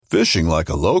Fishing like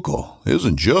a local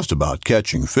isn't just about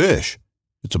catching fish.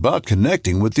 It's about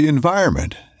connecting with the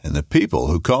environment and the people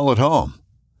who call it home.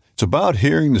 It's about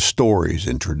hearing the stories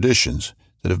and traditions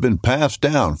that have been passed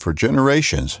down for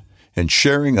generations and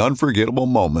sharing unforgettable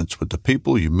moments with the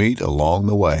people you meet along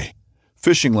the way.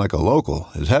 Fishing like a local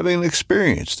is having an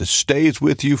experience that stays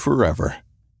with you forever.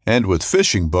 And with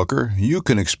Fishing Booker, you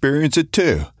can experience it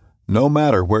too, no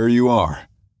matter where you are.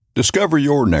 Discover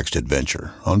your next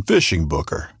adventure on Fishing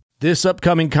Booker. This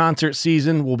upcoming concert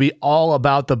season will be all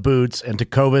about the boots, and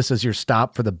Tecovas is your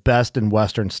stop for the best in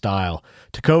Western style.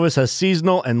 Tecovas has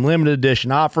seasonal and limited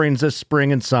edition offerings this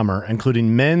spring and summer,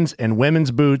 including men's and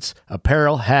women's boots,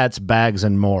 apparel, hats, bags,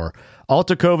 and more. All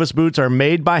Tecovas boots are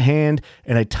made by hand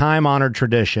in a time-honored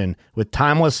tradition with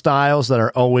timeless styles that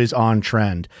are always on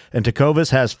trend. And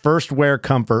Tecovas has first wear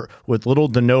comfort with little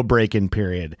to no break-in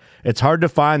period. It's hard to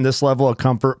find this level of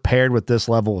comfort paired with this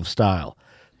level of style.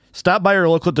 Stop by your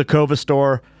local Tecovas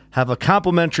store, have a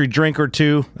complimentary drink or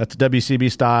two, that's WCB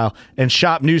style, and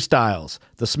shop new styles.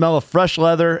 The smell of fresh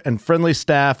leather and friendly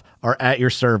staff are at your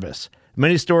service.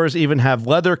 Many stores even have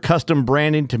leather custom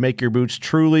branding to make your boots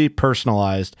truly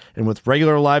personalized. And with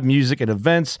regular live music and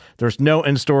events, there's no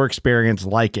in-store experience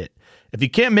like it. If you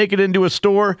can't make it into a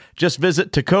store, just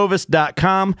visit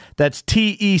tecovas.com. That's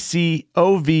TECOVAS.com.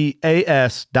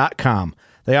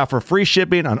 They offer free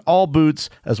shipping on all boots,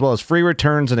 as well as free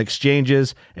returns and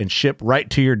exchanges, and ship right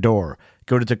to your door.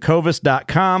 Go to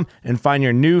tecovas.com and find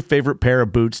your new favorite pair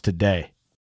of boots today.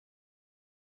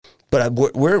 But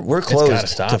we're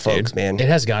closed to folks, man. It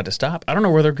has got to stop. I don't know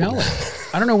where they're going.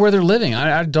 I don't know where they're living.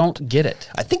 I don't get it.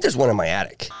 I think there's one in my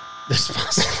attic.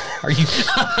 Are you?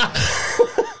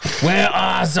 Where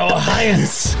are the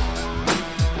lions?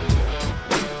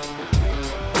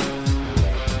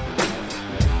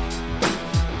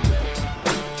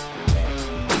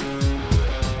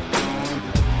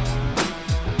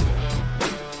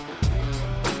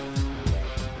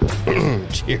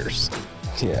 Cheers.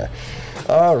 Yeah.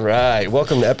 All right.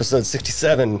 Welcome to episode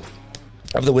 67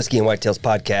 of the Whiskey and Whitetails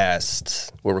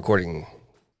podcast. We're recording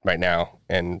right now,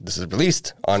 and this is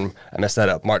released on, I messed that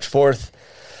up, March 4th.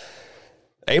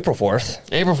 April 4th.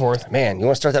 April 4th. Man, you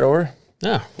want to start that over?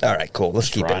 No. All right, cool. Let's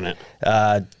keep run it.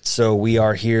 So we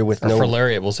are here with For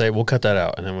Lariat, we'll say, we'll cut that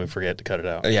out, and then we forget to cut it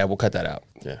out. Yeah, we'll cut that out.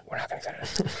 Yeah. We're not going to cut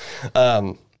it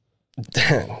out.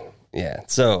 Yeah.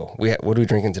 So what are we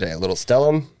drinking today? A little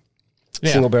Stellum,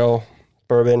 single barrel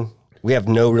bourbon. We have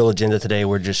no real agenda today.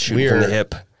 We're just shooting from the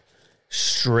hip.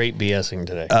 Straight BSing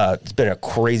today. It's been a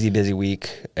crazy busy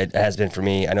week. It has been for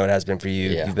me. I know it has been for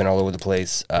you. Yeah. You've been all over the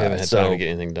place. We haven't had time to get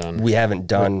anything done. We haven't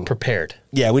done. We're prepared.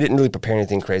 Yeah, we didn't really prepare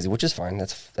anything crazy, which is fine.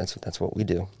 That's what we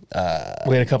do.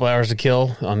 We had a couple hours to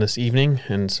kill on this evening,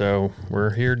 and so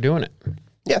we're here doing it.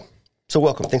 Yeah. So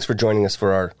welcome. Thanks for joining us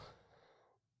for our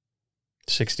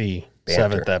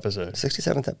 67th episode.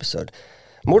 67th episode.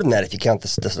 More than that, if you count the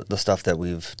stuff that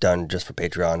we've done just for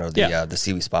Patreon or the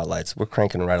Seaweed Spotlights, we're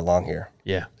cranking right along here.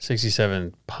 Yeah,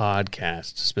 67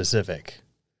 podcast specific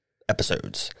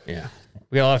episodes. Yeah,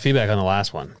 we got a lot of feedback on the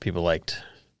last one. People liked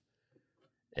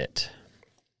it.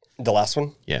 The last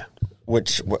one? Yeah.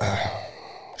 Which one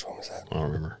was that? I don't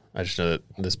remember. I just know that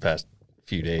this past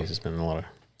few days has been a lot of.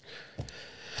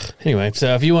 Anyway,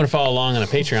 so if you want to follow along on a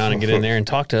Patreon and get in there and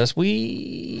talk to us,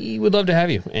 we would love to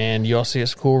have you. And you also get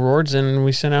some cool rewards. And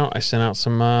I sent out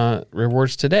some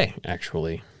rewards today,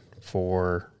 actually,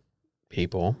 for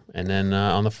people. And then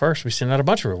on the 1st, we sent out a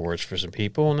bunch of rewards for some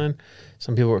people. And then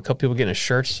a couple people getting their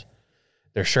shirts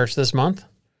this month.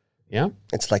 Yeah.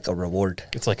 It's like a reward.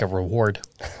 It's like a reward.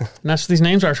 And that's what these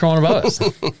names are scrolling above us.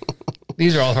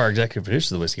 These are all of our executive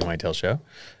producers of the Whiskey and Whitetail Show.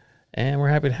 And we're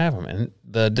happy to have them. And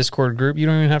the Discord group, you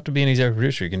don't even have to be an executive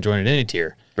producer. You can join at any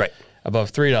tier. Right.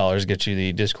 Above $3 gets you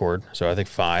the Discord. So I think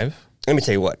 $5. Let me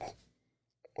tell you what.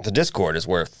 The Discord is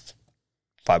worth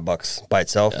 $5 by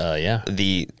itself. Yeah.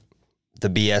 The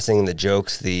BSing, the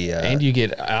jokes, and you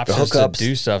get options to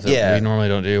do stuff that we normally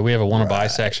don't do. We have a want to buy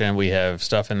section. We have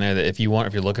stuff in there that if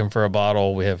you're looking for a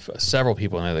bottle, we have several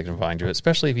people in there that can find you,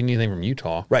 especially if you need anything from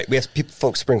Utah. Right. We have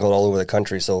folks sprinkled all over the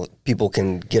country, so people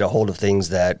can get a hold of things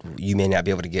that you may not be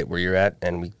able to get where you're at,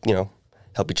 and we,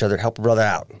 help each other, help a brother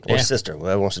out or sister,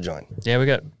 whoever wants to join. Yeah, we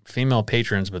got female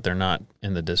patrons, but they're not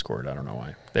in the Discord. I don't know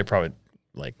why. They probably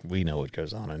we know what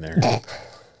goes on in there.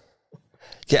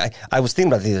 Yeah, I was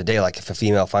thinking about it the other day, like if a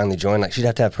female finally joined, she'd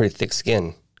have to have pretty thick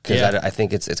skin because I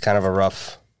think it's kind of a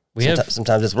rough.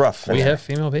 Sometimes it's rough. We have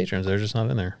female patrons; they're just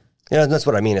not in there. Yeah, that's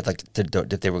what I mean. If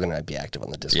they were going to be active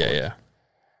on the Discord. Yeah,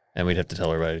 and we'd have to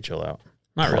tell everybody to chill out.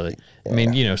 Not really. Yeah. I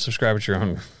mean, subscribe at your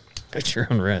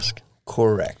own risk.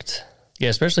 Correct. Yeah,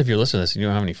 especially if you're listening to this and you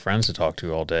don't have any friends to talk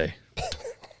to all day.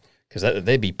 because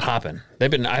they'd be popping. I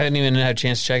hadn't even had a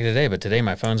chance to check it today, but today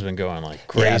my phone's been going like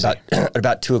crazy. Yeah,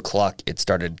 about 2 o'clock, it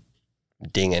started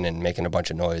dinging and making a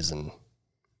bunch of noise, and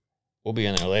we'll be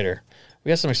in there later. We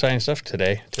got some exciting stuff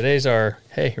today. Today's our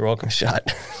hey, you're welcome.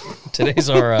 Shot. Today's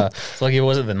our it's like it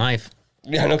wasn't the knife.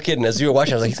 Yeah, no kidding. As you were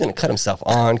watching, I was like, he's going to cut himself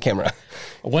on camera.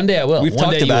 One day I will. We've One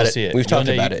talked day about you will it. see it. We've talked One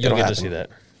day about it. You'll It'll get happen. to see that.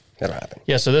 That'll happen.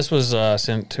 Yeah, so this was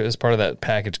sent to as part of that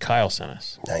package Kyle sent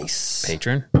us. Nice.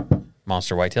 Patron,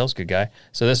 Monster Whitetails, good guy.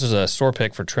 So this was a store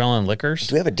pick for Trellin Liquors.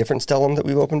 Do we have a different Stellum that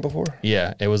we've opened before?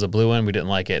 Yeah, it was a blue one. We didn't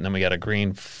like it. And then we got a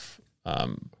green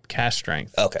cast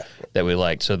strength Okay. that we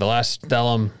liked. So the last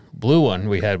Stellum blue one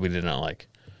we did not like.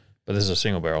 But this is a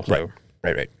single barrel. So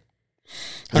Right.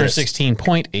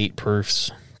 116.8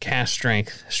 proofs, cast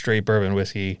strength, straight bourbon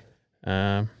whiskey.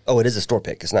 It is a store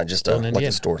pick. It's not just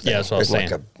a store thing. Yeah, that's what I was It's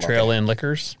saying. Trail In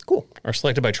Liquors. Cool. Are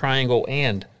selected by Triangle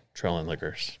and Trail In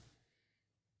Liquors.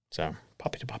 So,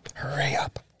 poppy to pop. Hurry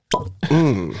up.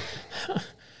 You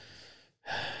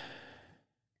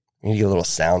need to get a little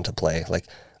sound to play, like,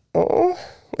 oh,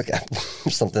 like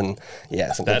something.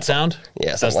 Yeah, something. That sound?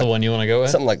 Yeah, That's the one you want to go with?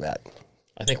 Something like that.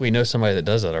 I think we know somebody that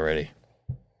does that already.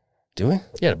 Do we?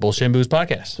 Yeah, the Bullshit and Booze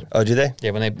podcast. Oh, do they?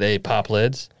 Yeah, when they pop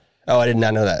lids. Oh, I did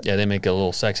not know that. Yeah, they make a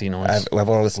little sexy noise. I've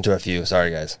only listened to a few.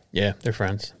 Sorry, guys. Yeah, they're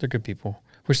friends. They're good people.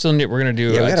 We're gonna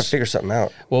do. Yeah, we got to figure something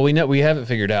out. Well, we have it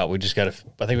figured out. We just got to.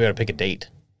 I think we got to pick a date,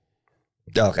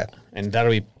 Oh, okay. and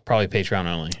that'll be probably Patreon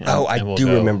only. And, I and we'll do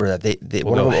go- remember that they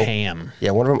We'll one go of them. ham.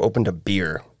 Yeah, one of them opened a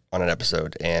beer on an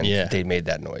episode, and Yeah. they made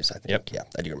that noise. I think. Yep. Yeah,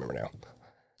 I do remember now.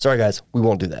 Sorry, guys. We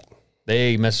won't do that.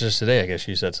 They messaged us today. I guess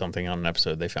you said something on an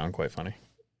episode they found quite funny.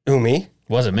 Who, me?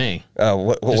 Wasn't me.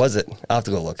 What was it? I'll have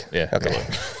to go look. Yeah, go Okay. look.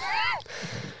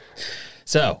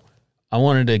 So, I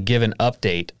wanted to give an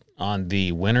update on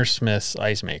the Winter Smith's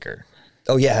ice maker.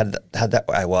 Oh yeah, had that.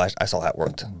 I saw how it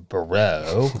worked.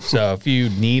 Bro. So if you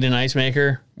need an ice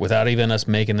maker without even us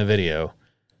making the video,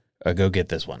 go get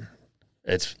this one.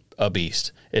 It's a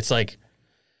beast. It's like,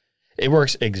 it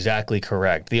works exactly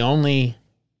correct. The only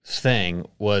thing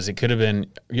was it could have been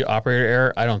operator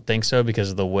error. I don't think so because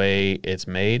of the way it's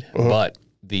made. But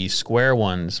the square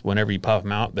ones, whenever you pop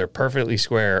them out, they're perfectly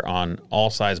square on all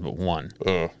sides but one.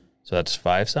 So that's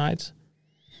 5 sides.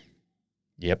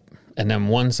 Yep. And then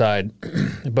one side,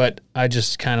 but I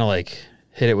just kind of like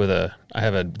hit it with I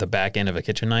have the back end of a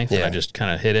kitchen knife, and Yeah. I just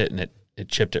kind of hit it, and it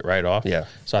chipped it right off. Yeah.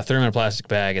 So I threw them in a plastic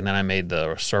bag, and then I made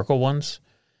the circle ones,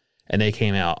 and they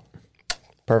came out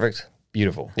Perfect.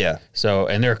 beautiful. Yeah. So,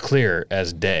 and they're clear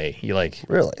as day. You like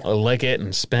Really? lick it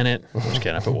and spin it, which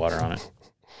can I put water on it,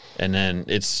 and then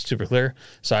it's super clear.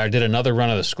 So I did another run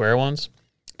of the square ones,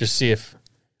 just see if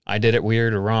I did it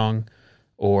weird or wrong,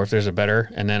 or if there's a better.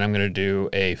 And then I'm going to do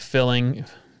a filling,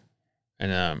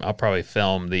 and I'll probably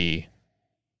film the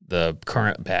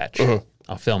current batch.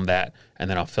 I'll film that, and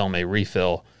then I'll film a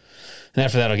refill. And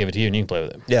after that, I'll give it to you, and you can play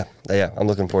with it. Yeah. I'm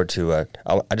looking forward to.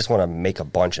 I just want to make a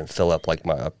bunch and fill up like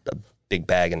a big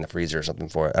bag in the freezer or something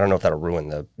for it. I don't know if that'll ruin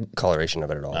the coloration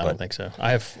of it at all. I but don't think so.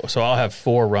 I'll have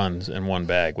 4 runs in one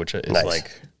bag, which is Nice.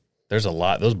 like, there's a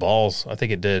lot. Those balls, I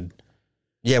think it did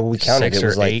yeah, well, we counted. 6 It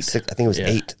was or like 8. 6, I think it was Yeah.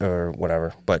 8 or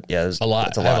whatever. But yeah, a lot.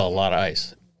 It's a I have a lot. lot of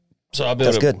ice. So I'll be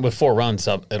That's able to, good. with 4 runs,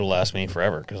 it'll last me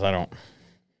forever because I don't.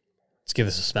 Let's give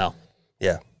this a smell.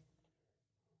 Yeah.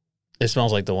 It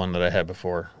smells like the one that I had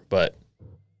before, but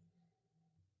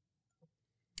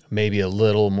maybe a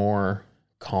little more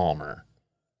calmer.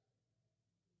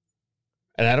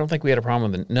 And I don't think we had a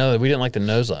problem with we didn't like the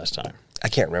nose last time. I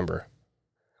can't remember.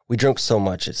 We drank so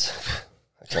much.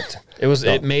 I can't.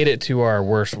 It made it to our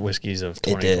worst whiskeys of It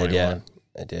 2021. did. Yeah.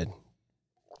 It did.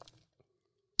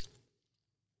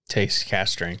 Taste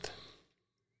cast strength.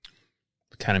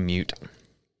 Kind of mute.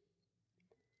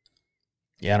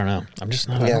 Yeah, I don't know. I'm just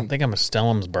not. I Yeah. don't think I'm a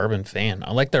Stellum's bourbon fan.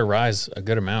 I like their rye a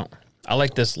good amount. I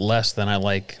like this less than I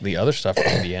like the other stuff from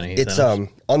Indiana. It's on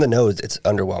the nose. It's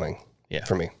underwhelming. Yeah.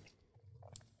 For me.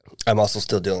 I'm also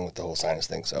still dealing with the whole sinus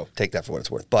thing, so take that for what it's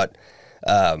worth. But,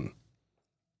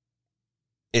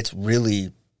 it's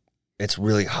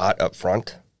really hot up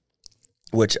front,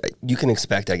 which you can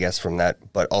expect, I guess, from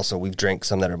that. But also, we've drank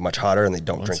some that are much hotter, and they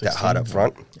don't drink that hot up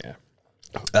front.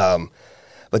 Yeah.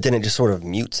 But then it just sort of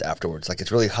mutes afterwards. Like it's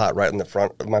really hot right in the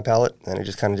front of my palate, and it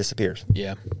just kind of disappears.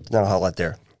 Yeah. Not a whole lot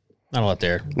there. Not a lot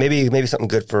there. Maybe something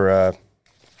good for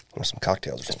some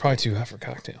cocktails or something. Probably too hot for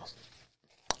cocktails.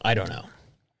 I don't know.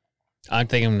 I'm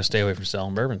thinking I'm going to stay away from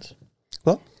selling bourbons.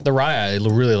 Well, The rye, I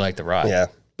really like the rye. yeah.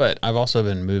 But I've also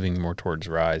been moving more towards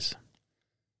ryes,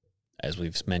 as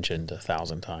we've mentioned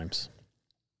 1,000 times.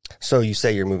 So you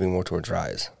say you're moving more towards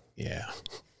ryes. Yeah.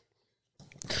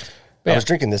 I was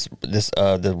drinking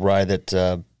the rye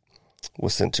that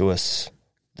was sent to us.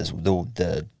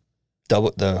 The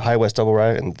High West double rye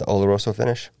and the Oloroso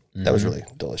finish. That was really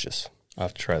delicious. I'll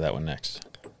have to try that one next.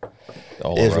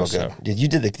 The It is real Oloroso. good. Did you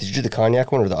do the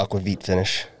cognac one or the aquavit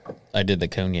finish? I did the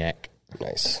cognac.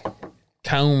 Nice.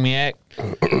 Cognac.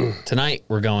 Tonight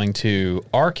we're going to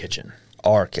Our Kitchen,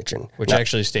 Our Kitchen, which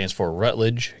actually stands for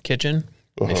Rutledge Kitchen.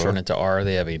 They shorten it to R.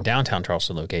 They have a downtown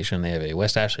Charleston location. They have a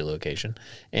West Ashley location.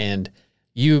 And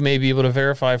you may be able to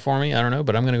verify for me. I don't know,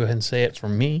 but I'm going to go ahead and say it for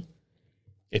me.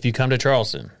 If you come to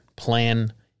Charleston,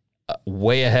 plan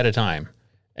way ahead of time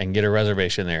and get a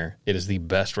reservation there. It is the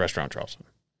best restaurant in Charleston.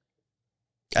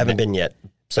 I haven't been yet,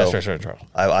 so Best restaurant in Charleston.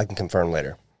 I can confirm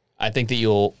later. I think that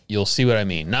you'll see what I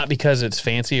mean. Not because it's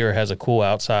fancy or has a cool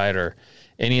outside or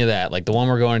any of that. Like the one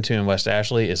we're going to in West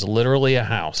Ashley is literally a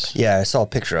house. Yeah, I saw a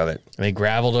picture of it. They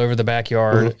graveled over the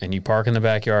backyard, and you park in the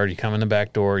backyard. You come in the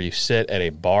back door. You sit at a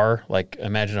bar, like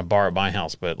imagine a bar at my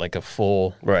house, but like a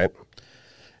full. Right.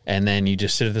 And then you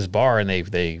just sit at this bar, and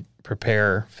they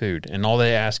prepare food, and all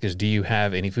they ask is, "Do you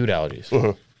have any food allergies?"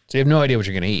 So you have no idea what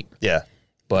you're going to eat. Yeah.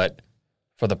 But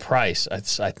for the price,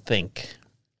 I think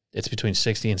it's between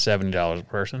 $60 and $70 a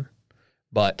person.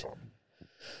 But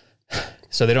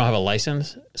so they don't have a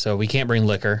license, so we can't bring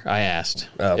liquor. I asked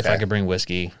if I could bring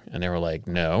whiskey, and they were like,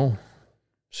 "No,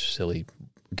 silly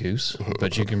goose,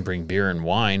 but you can bring beer and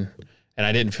wine." And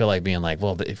I didn't feel like being like,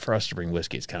 well, for us to bring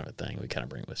whiskey, it's kind of a thing. We kind of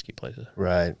bring whiskey places.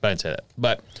 Right. But I didn't say that.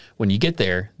 But when you get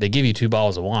there, they give you 2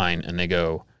 bottles of wine, and they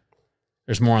go,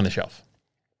 there's more on the shelf.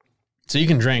 So you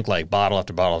can drink like bottle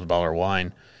after bottle after bottle of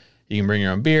wine. You can bring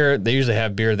your own beer. They usually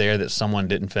have beer there that someone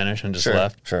didn't finish and just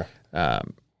left. Sure.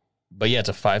 But yeah, it's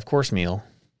a 5-course meal.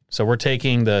 So we're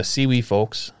taking the Seawee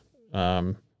folks,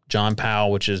 John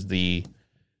Powell, which is the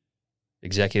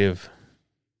executive,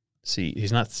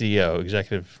 he's not CEO,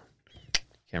 executive,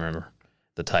 can't remember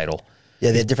the title.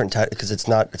 Yeah, they have different titles because it's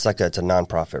a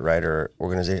nonprofit, right, or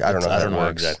organization. I don't know how that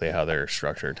works. Exactly how they're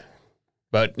structured.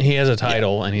 But he has a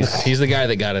title, and he's the guy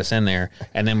that got us in there.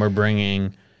 And then we're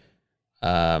bringing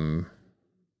the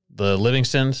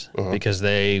Livingstons because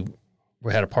they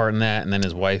had a part in that, and then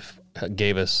his wife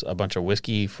gave us a bunch of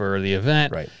whiskey for the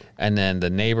event. Right. And then the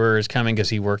neighbor is coming because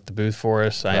he worked the booth for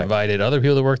us. I invited other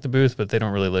people to work the booth, but they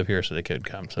don't really live here, so they couldn't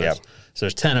come. So, so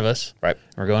there's 10 of us. Right.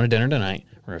 We're going to dinner tonight.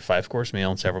 We're at a 5-course meal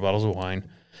and several bottles of wine.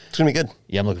 It's going to be good.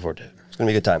 Yeah, I'm looking forward to it. It's going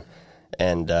to be a good time.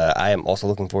 And I am also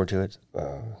looking forward to it.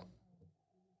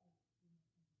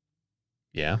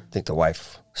 Yeah. I think the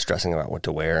wife stressing about what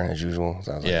to wear as usual.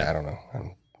 So I was like, I don't know.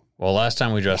 Well, last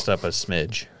time we dressed up as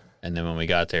Smidge, and then when we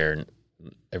got there,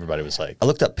 everybody was like... I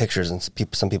looked up pictures, and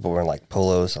some people were in like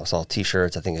polos. I saw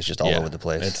T-shirts. I think it's just all over the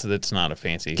place. It's not a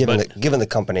fancy... Given the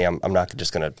company, I'm not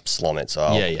just going to slum it. So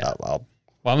I'll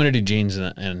I'm going to do jeans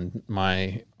and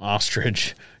my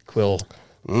ostrich quill,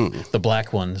 the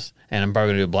black ones, and I'm probably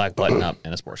going to do a black button-up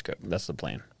and a sports coat. That's the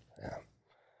plan. Yeah.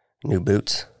 New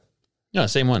boots. No,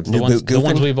 same ones. New The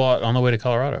ones we bought on the way to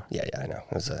Colorado. Yeah, I know.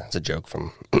 It's a joke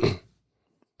from...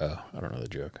 Oh, I don't know the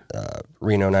joke.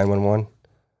 Reno 911.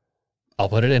 I'll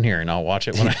put it in here and I'll watch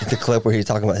it when the clip where he's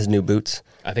talking about his new boots.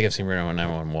 I think I've seen Reno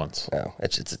 911 once. No, I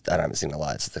haven't seen it a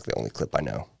lot. It's like the only clip I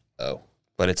know. Oh,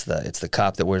 but it's the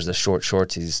cop that wears the short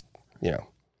shorts. He's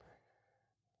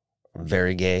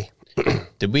very gay.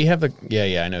 Did we have the?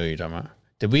 Yeah, I know who you're talking about.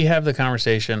 Did we have the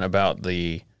conversation about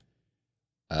the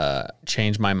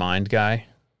change my mind guy?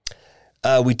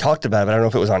 We talked about it, but I don't know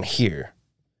if it was on here.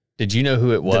 Did you know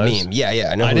who it was? The meme. Yeah,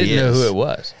 I know. I didn't know who it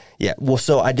was. Yeah, well,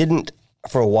 so I didn't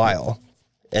for a while,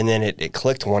 and then it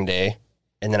clicked one day,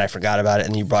 and then I forgot about it,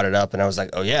 and you brought it up, and I was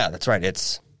like, oh yeah, that's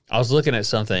right. I was looking at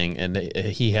something, and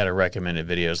he had a recommended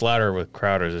video. It's Louder with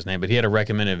Crowder is his name, but he had a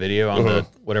recommended video on the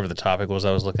whatever the topic was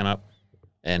I was looking up,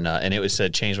 and it was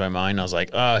said change my mind. I was like,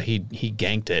 oh, he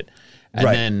ganked it, and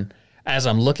then as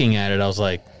I'm looking at it, I was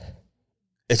like,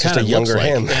 it's just a younger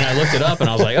him. And I looked it up, and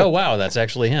I was like, oh wow, that's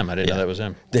actually him. I didn't know that was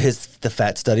him. The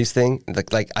fat studies thing,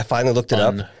 like I finally looked it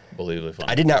up. Unbelievably fun.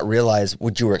 I did not realize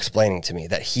what you were explaining to me,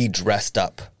 that he dressed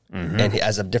up and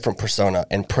as a different persona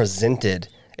and presented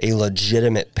a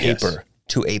legitimate paper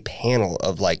to a panel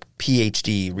of like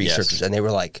PhD researchers, and they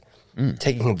were like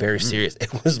taking him very serious.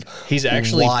 It was he's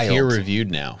actually wild. peer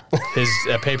reviewed now. His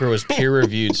paper was peer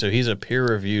reviewed, so he's a peer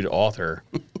reviewed author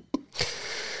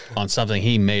on something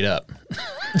he made up.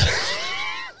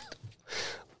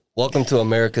 Welcome to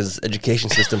America's education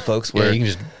system, folks. Where you can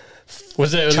just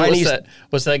what's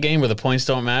that game where the points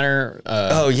don't matter?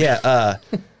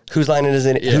 Whose line is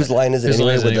it? Whose line is it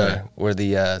anyway? Where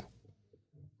the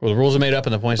rules are made up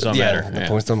and the points don't matter. The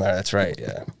points don't matter. That's right.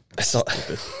 Yeah, I saw.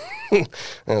 That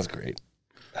was great.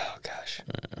 Oh gosh.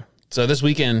 So this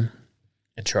weekend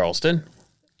in Charleston,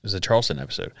 is a Charleston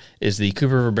episode, is the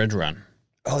Cooper River Bridge Run.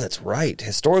 Oh, that's right.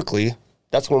 Historically,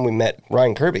 that's when we met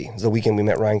Ryan Kirby. It was the weekend we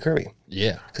met Ryan Kirby.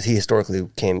 Yeah. Because he historically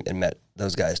came and met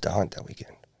those guys to hunt that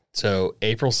weekend. So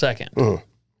April 2nd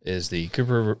is the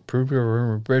Cooper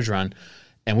River Bridge Run,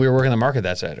 and we were working the market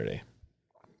that Saturday,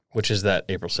 which is that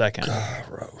April 2nd.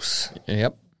 Gross.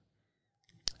 Yep.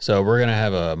 So we're going to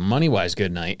have a money-wise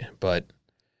good night, but...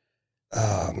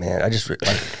 Oh, man. I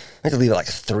have to leave at like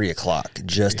 3 o'clock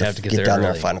just to have to get get there down there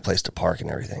early. and find a place to park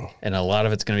and everything. And a lot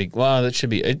of it's going to be, well, that should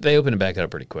be, they open it back up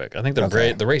pretty quick. I think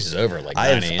the race is over at like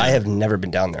 9 a.m. I have never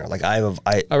been down there. Like Oh,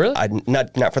 really?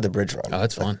 Not for the bridge run. Oh,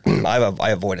 it's fun. I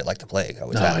avoid it like the plague. I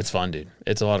always No, have. it's fun, dude.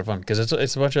 It's a lot of fun because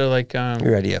it's a bunch of like,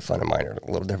 Your idea of fun and mine are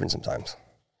a little different sometimes.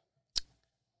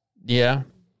 yeah.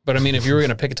 But I mean, if you were going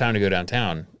to pick a time to go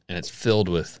downtown and it's filled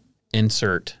with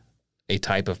insert a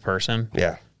type of person,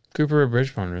 Yeah. Cooper River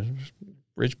Bridge Run.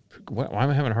 Why am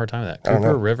I having a hard time with that? I don't know.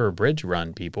 Cooper River Bridge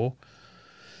Run, people.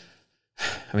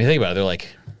 I mean, think about it. They're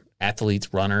like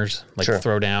athletes, runners, like Sure.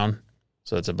 throw down.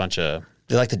 So it's a bunch of,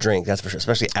 They like to drink, that's for sure,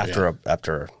 especially after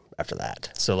that.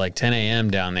 so like 10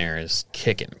 a.m. down there is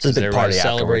kicking. It's a big Everybody's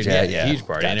party afterwards, celebrating. yeah. Huge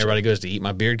party. And Gotcha. everybody goes to eat.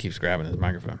 My beard keeps grabbing his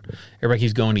microphone. Everybody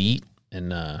keeps going to eat.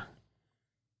 And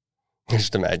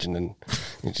Just imagine, and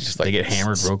you just like They get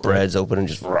hammered real quick. spreads open and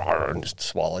just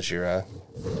swallows your.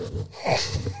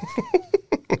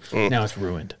 now it's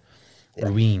ruined.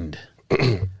 Ruined.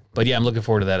 But yeah, I'm looking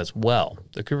forward to that as well.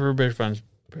 The Cooper River Bridge Run's.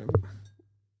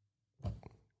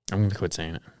 I'm going to quit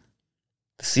saying it.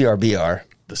 CRBR.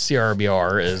 The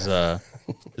CRBR is a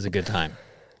good time.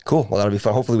 Cool. Well, that'll be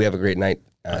fun. Hopefully, we have a great night.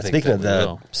 I think Speaking that we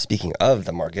will. speaking of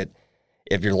the market,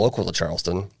 if you're local to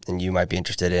Charleston and you might be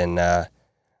interested in a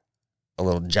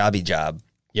little jobby job,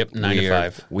 Yep, 9 to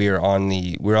 5. we're on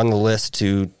the list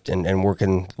to and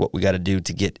working what we got to do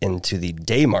to get into the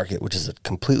day market, which is a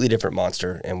completely different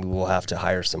monster, and we will have to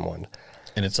hire someone.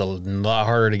 And it's a lot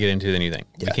harder to get into than you think.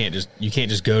 You can't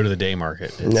just go to the day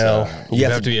market. It's, No. you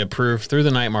have to be approved through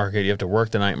the night market. You have to work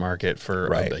the night market for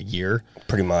Right. a year.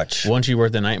 Pretty much. Once you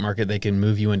work the night market, they can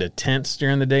move you into tents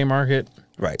during the day market.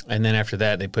 Right. And then after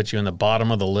that, they put you in the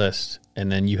bottom of the list, and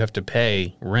then you have to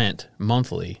pay rent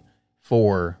monthly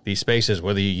for these spaces,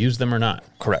 whether you use them or not.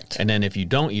 Correct. And then if you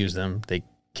don't use them, they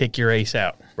kick your ace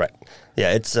out. Right.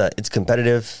 Yeah, it's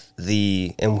competitive.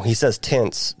 And he says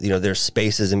tents, there's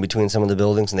spaces in between some of the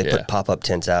buildings, and they Yeah. put pop-up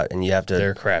tents out, and you have to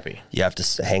They're crappy.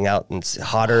 hang out, and it's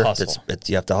hotter. Hustle.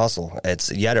 You have to hustle.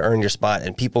 You got to earn your spot,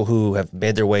 and people who have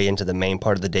made their way into the main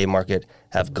part of the day market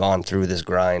have gone through this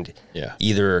grind. Yeah.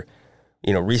 Either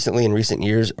recently in recent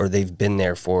years, or they've been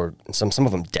there for some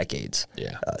of them decades.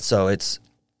 Yeah. So it's,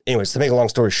 anyways, to make a long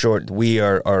story short, we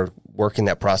are working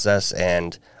that process,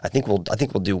 and I think we'll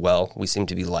do well. We seem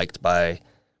to be liked by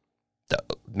the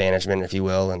management, if you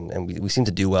will, and we seem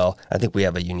to do well. I think we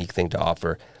have a unique thing to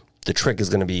offer. The trick is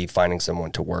going to be finding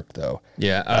someone to work, though.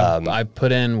 Yeah, I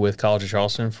put in with College of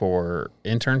Charleston for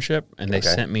internship, and they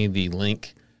sent me the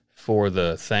link for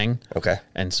the thing. Okay.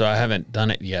 And so I haven't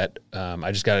done it yet.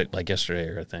 I just got it like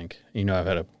yesterday, I think. I've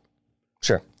had a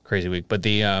Sure. crazy week. But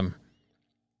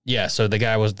so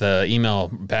the email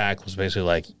back was basically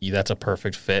like, that's a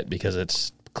perfect fit because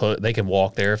it's they can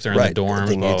walk there if they're in the dorm. If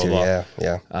they need to,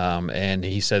 yeah. And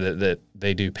he said that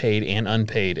they do paid and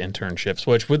unpaid internships,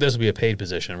 which this will be a paid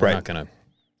position. We're not going to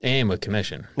aim with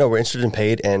commission. No, we're interested in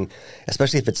paid, and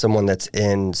especially if it's someone that's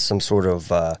in some sort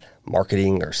of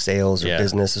marketing or sales or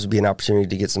business, this would be an opportunity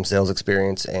to get some sales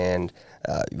experience, and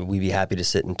we'd be happy to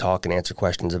sit and talk and answer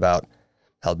questions about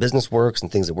how business works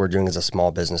and things that we're doing as a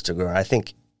small business to grow. And I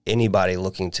think anybody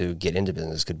looking to get into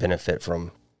business could benefit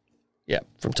from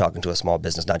talking to a small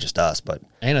business, not just us, but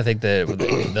and I think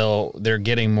that they're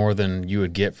getting more than you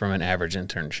would get from an average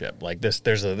internship. Like this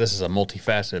is a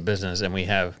multifaceted business, and we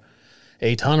have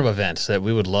a ton of events that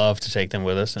we would love to take them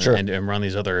with us and run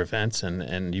these other events,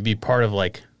 and you'd be part of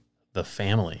like the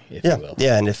family, if you will.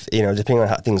 Yeah, and if depending on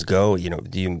how things go,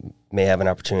 you may have an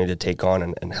opportunity to take on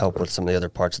and help with some of the other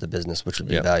parts of the business, which would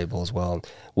be valuable as well. And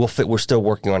we're still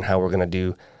working on how we're going to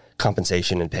do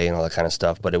compensation and pay and all that kind of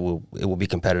stuff, but it will be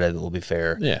competitive, it will be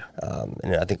fair. Yeah.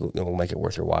 And I think we'll make it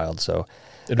worth your while. So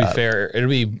it'd be fair.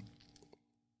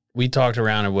 We talked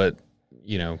around at what,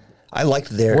 I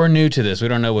liked we're new to this. We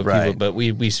don't know what Right. people, but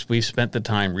we've spent the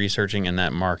time researching in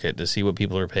that market to see what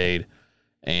people are paid,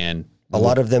 and a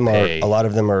lot of them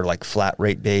are like flat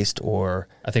rate based, or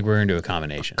I think we're going to do a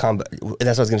combination. that's what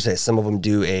I was going to say. Some of them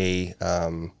do a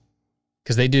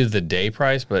because they do the day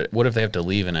price, but what if they have to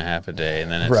leave in a half a day,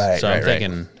 and then it's, I'm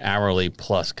thinking hourly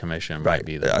plus commission might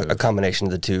be a combination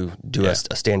of the two. Do a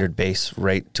standard base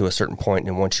rate to a certain point,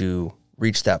 and once you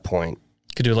reach that point,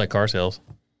 could do it like car sales.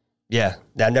 Yeah,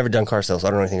 I've never done car sales. So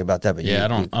I don't know anything about that. But I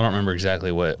don't remember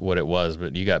exactly what it was,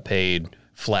 but you got paid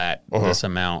flat this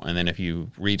amount, and then if you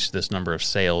reach this number of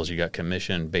sales, you got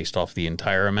commission based off the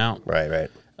entire amount. Right.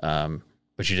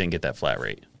 But you didn't get that flat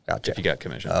rate. Gotcha. If you got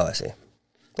commission. Oh, I see.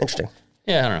 Interesting.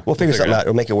 Yeah, I don't know. We'll figure something out.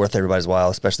 It'll make it worth everybody's while,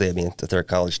 especially, if they're a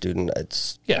college student.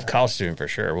 College student for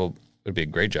sure. Well, it would be a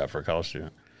great job for a college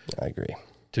student. I agree.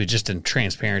 To just in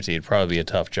transparency, it'd probably be a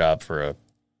tough job for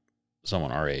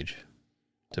someone our age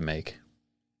to make.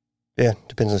 Yeah,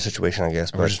 depends on the situation, I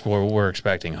guess. But We're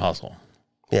expecting hustle.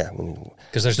 Yeah,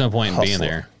 because there's no point in being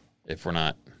there if we're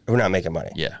not making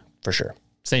money. Yeah, for sure.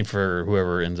 Same for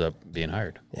whoever ends up being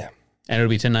hired. Yeah, and it'll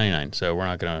be 1099, so we're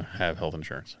not going to have health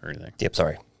insurance or anything. Yep,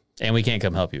 sorry. And we can't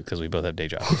come help you because we both have day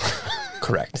jobs.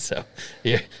 Correct. So,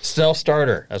 yeah,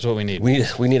 self-starter. That's what we need.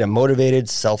 We need a motivated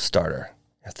self-starter.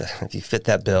 If you fit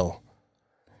that bill.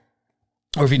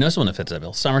 Or if you know someone that fits that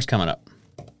bill. Summer's coming up.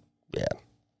 Yeah.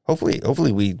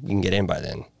 Hopefully we can get in by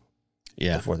then.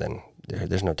 Yeah. Before then,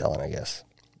 there's no telling, I guess.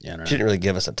 Yeah, I don't know. She didn't really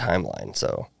give us a timeline,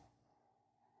 so.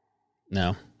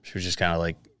 No. She was just kind of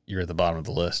like, you're at the bottom of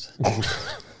the list.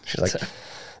 She's like,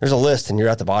 there's a list and you're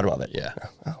at the bottom of it. Yeah.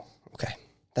 Oh, okay.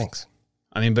 Thanks.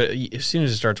 I mean, but as soon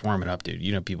as it starts warming up,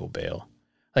 dude, people bail.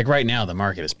 Like right now, the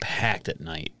market is packed at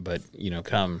night, but,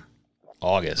 come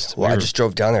August. Well, I just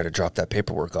drove down there to drop that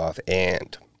paperwork off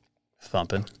and.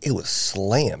 Thumping. It was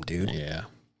slammed, dude. Yeah.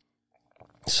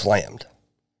 Slammed.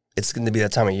 It's going to be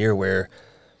that time of year where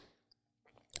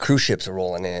cruise ships are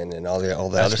rolling in and all the other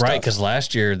stuff. That's right, because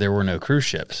last year there were no cruise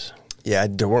ships. Yeah,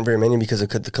 there weren't very many because of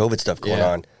the COVID stuff going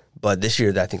on. But this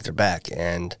year, I think they're back.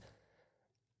 And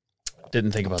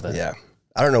didn't think about that. Yeah,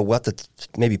 I don't know what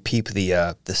maybe peep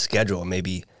the schedule and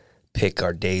maybe pick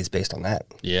our days based on that.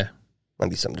 Yeah, might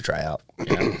be something to try out.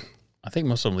 Yeah, I think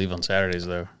most of them leave on Saturdays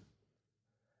though.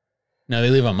 No, they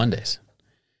leave on Mondays.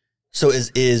 So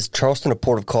is Charleston a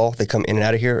port of call? They come in and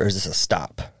out of here, or is this a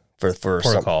stop for port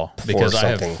of call? Because I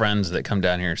have friends that come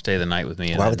down here and stay the night with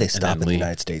me. Why would they stop in the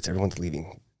United States? Everyone's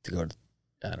leaving to go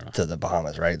to the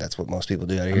Bahamas, right? That's what most people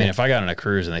do out here. I mean, if I got on a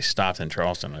cruise and they stopped in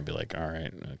Charleston, I'd be like, all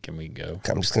right, can we go?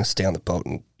 I'm just going to stay on the boat.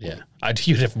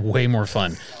 You'd have way more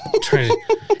fun.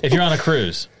 If you're on a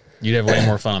cruise, you'd have way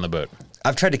more fun on the boat.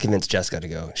 I've tried to convince Jessica to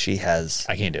go. She has...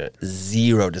 I can't do it.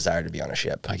 Zero desire to be on a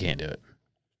ship. I can't do it.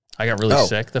 I got really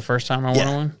sick the first time I went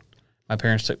on one. My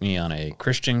parents took me on a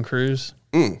Christian cruise.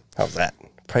 How's that?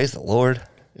 Praise the Lord.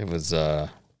 It was, no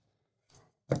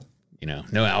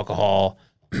alcohol,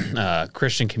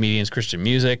 Christian comedians, Christian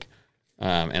music.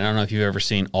 And I don't know if you've ever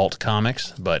seen alt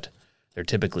comics, but they're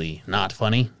typically not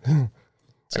funny. I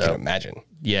can imagine.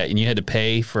 Yeah, and you had to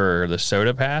pay for the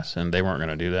soda pass, and they weren't going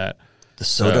to do that. The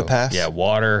soda pass? Yeah,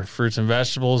 water, fruits and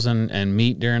vegetables, and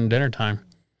meat during dinner time.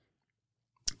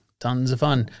 Tons of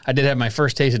fun. I did have my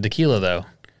first taste of tequila, though.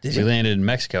 Did you? We landed in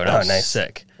Mexico, and I was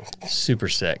sick. Super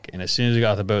sick. And as soon as we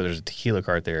got off the boat, there's a tequila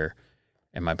cart there.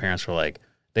 And my parents were like,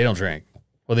 they don't drink.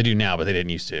 Well, they do now, but they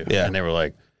didn't used to. Yeah. And they were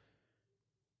like,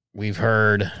 we've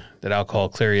heard that alcohol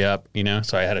clear you up,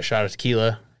 So I had a shot of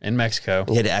tequila in Mexico.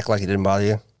 You had to act like it didn't bother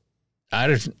you? I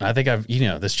think I've,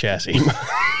 this chassis.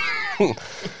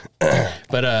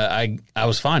 But I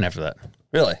was fine after that.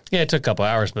 Really? Yeah, it took a couple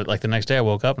hours, but like the next day I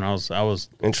woke up and I was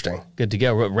interesting, good to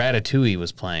go. Ratatouille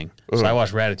was playing, so I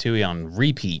watched Ratatouille on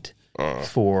repeat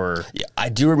for I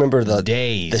do remember the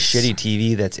days. The shitty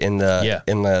TV that's in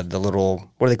the little,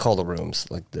 what do they call the rooms,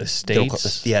 like the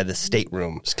states? The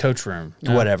stateroom, it's coach room,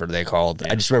 whatever they called.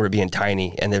 I just remember it being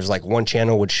tiny, and there's like one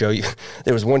channel would show you.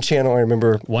 There was one channel I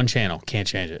remember. One channel, can't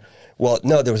change it. Well,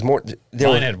 no, there was more.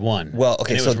 Mine had one. Well,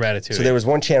 okay, so it was Ratatouille. So there was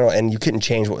one channel, and you couldn't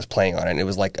change what was playing on it. And it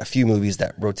was like a few movies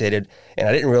that rotated, and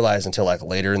I didn't realize until like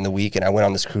later in the week. And I went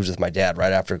on this cruise with my dad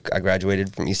right after I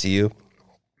graduated from ECU.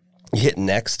 You hit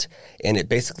next, and it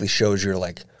basically shows your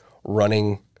like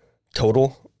running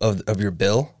total of your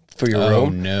bill for your room. Oh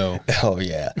no! Oh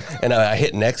yeah! And I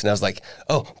hit next, and I was like,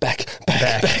 oh, back.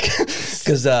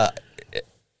 Because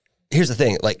here's the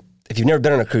thing, like. If you've never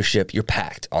been on a cruise ship, you're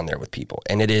packed on there with people,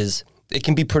 and it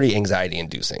can be pretty anxiety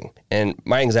inducing. And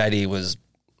my anxiety was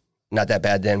not that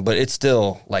bad then, but it's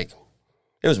still like,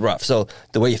 it was rough. So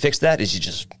the way you fix that is you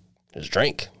just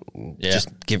drink,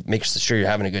 just make sure you're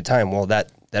having a good time. Well,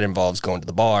 that involves going to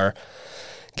the bar,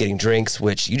 getting drinks,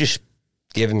 which you just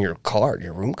give them your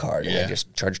room card, and they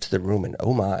just charge it to the room. And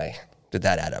oh my, did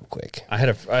that add up quick? I had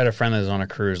a friend that was on a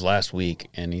cruise last week,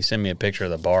 and he sent me a picture of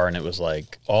the bar, and it was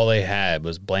like all they had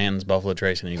was Blanton's, Buffalo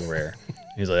Trace, and Eagle Rare.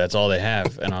 He's like, that's all they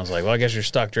have, and I was like, well, I guess you're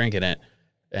stuck drinking it.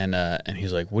 And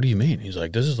he's like, what do you mean? He's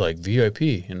like, this is like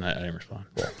VIP, and I didn't respond.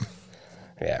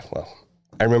 Yeah, well,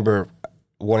 I remember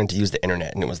wanting to use the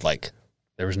internet, and it was like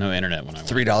there was no internet when I went.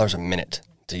 $3 a minute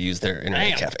to use their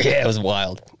internet cafe. Yeah, it was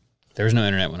wild. There was no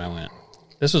internet when I went.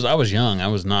 I was young. I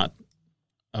was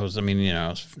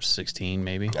 16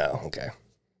 maybe. Oh, okay.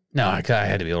 No, I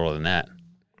had to be older than that.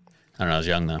 I don't know. I was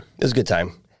young though. It was a good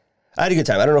time. I had a good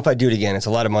time. I don't know if I'd do it again. It's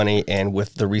a lot of money. And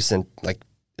with the recent, like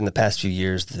in the past few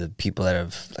years, the people that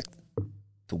have like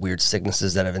the weird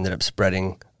sicknesses that have ended up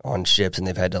spreading on ships and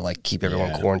they've had to like keep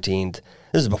everyone quarantined.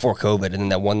 This is before COVID. And then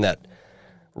that one that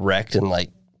wrecked in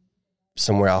like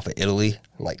somewhere off of Italy,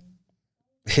 like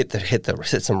hit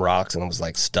some rocks and was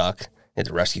like stuck. Had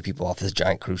to rescue people off this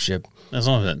giant cruise ship. As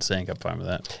long as it didn't sink, I'm fine with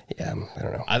that. Yeah, I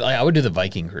don't know. I would do the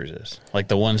Viking cruises, like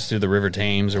the ones through the River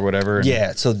Thames or whatever.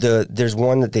 Yeah, so there's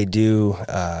one that they do.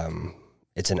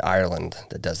 It's in Ireland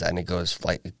that does that, and it goes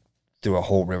like through a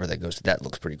whole river that goes. That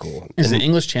looks pretty cool. Is the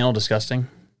English Channel disgusting?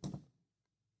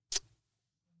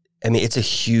 I mean, it's a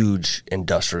huge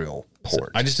industrial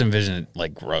port. I just envision it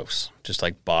like gross, just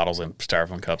like bottles and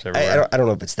styrofoam cups everywhere. I don't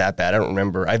know if it's that bad. I don't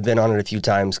remember. I've been on it a few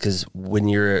times because when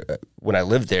I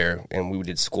lived there and we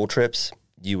did school trips,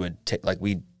 you would take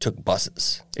we took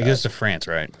buses. It goes to France,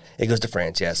 right? It goes to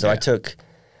France, yeah. So I took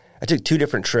 2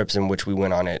 different trips in which we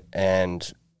went on it,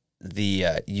 and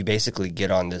you basically get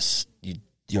on this the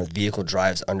vehicle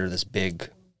drives under this big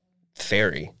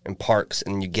ferry and parks,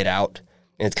 and you get out.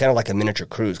 And it's kind of like a miniature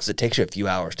cruise because it takes you a few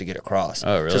hours to get across.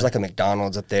 Oh, really? So there's like a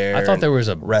McDonald's up there. I thought there was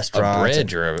a restaurant, a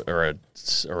bridge or a.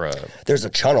 There's a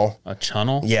channel. A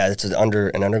channel? Yeah, it's an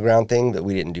underground thing, but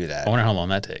we didn't do that. I wonder how long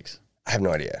that takes. I have no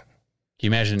idea. Can you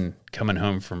imagine coming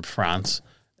home from France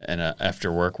and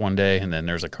after work one day, and then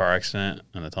there's a car accident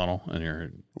in the tunnel, and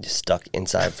you're just stuck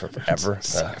inside for forever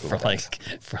for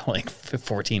like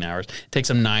 14 hours. It takes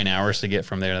them 9 hours to get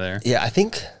from there to there. Yeah,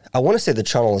 I want to say the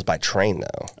channel is by train,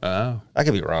 though. Oh. I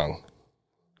could be wrong.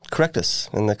 Correct us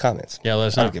in the comments. Yeah, let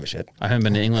us know. I don't give a shit. I haven't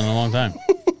been to England in a long time.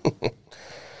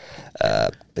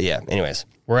 But yeah, anyways.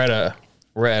 We're at a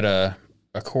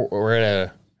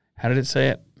how did it say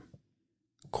it?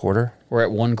 Quarter? We're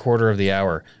at 1/4 of the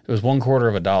hour. It was 1/4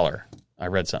 of a dollar. I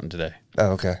read something today.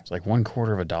 Oh, okay. It's like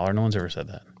 1/4 of a dollar. No one's ever said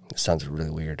that. It sounds really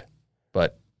weird.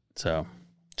 But, so.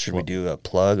 Should we do a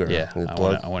plug? Or yeah, a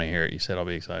plug? I want to hear it. You said I'll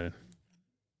be excited.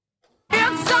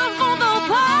 It's time for the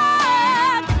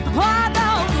pod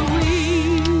of the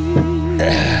week.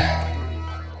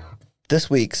 This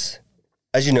week's,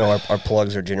 as you know, our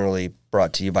plugs are generally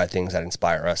brought to you by things that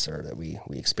inspire us or that we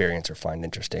experience or find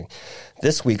interesting.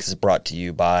 This week's is brought to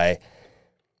you by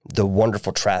the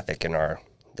wonderful traffic in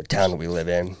the town that we live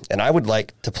in. And I would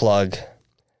like to plug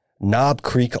Knob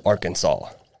Creek, Arkansas.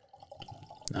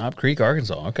 Knob Creek,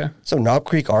 Arkansas. Okay. So Knob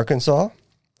Creek, Arkansas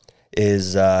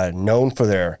is known for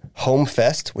their Home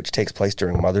Fest, which takes place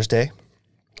during Mother's Day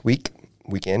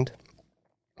weekend.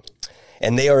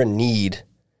 And they are in need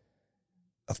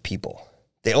of people.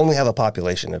 They only have a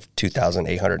population of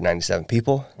 2,897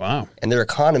 people. Wow. And their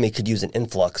economy could use an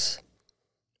influx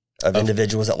of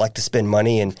individuals that like to spend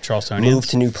money and move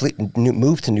to new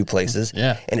places.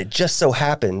 Yeah. And it just so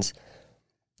happens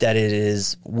that it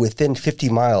is within 50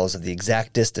 miles of the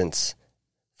exact distance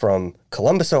from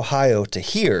Columbus, Ohio to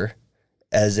here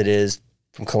as it is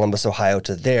from Columbus, Ohio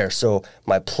to there. So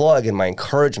my plug and my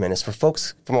encouragement is for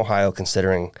folks from Ohio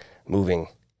considering moving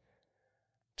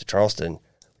to Charleston.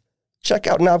 Check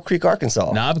out Knob Creek,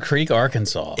 Arkansas. Knob Creek,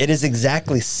 Arkansas. It is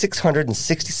exactly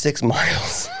 666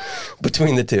 miles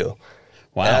between the two.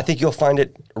 Wow. And I think you'll find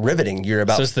it riveting. You're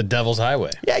about So it's the Devil's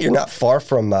Highway. Yeah, you're not far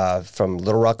from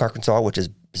Little Rock, Arkansas, which is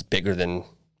bigger than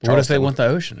Charleston. What if they want the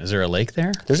ocean? Is there a lake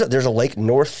there? There's a lake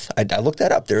north. I looked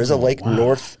that up. There is a lake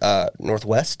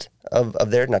northwest of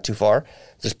there, not too far.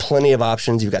 There's plenty of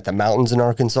options. You've got the mountains in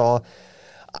Arkansas.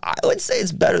 I would say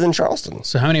it's better than Charleston.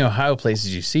 So how many Ohio places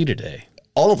did you see today?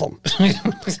 All of them.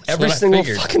 Every single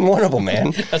fucking one of them,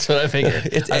 man. That's what I figured.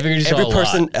 I figured you saw every a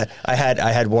person. lot. I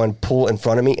had one pull in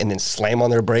front of me and then slam on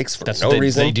their brakes for no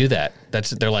reason. They do that.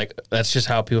 They're like, that's just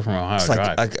how people from Ohio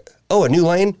drive. A new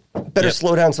lane? Better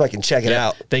slow down so I can check it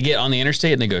out. They get on the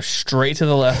interstate and they go straight to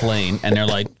the left lane and they're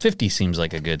like, 50 seems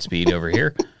like a good speed over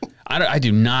here. I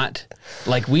do not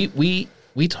like we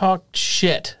talk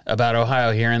shit about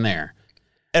Ohio here and there.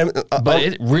 But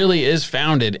it really is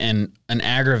founded in an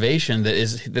aggravation that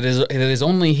is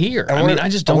only here. I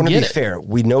just don't get it. I want to be fair.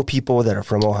 We know people that are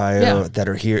from Ohio that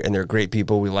are here, and they're great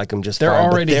people. We like them just fine. They're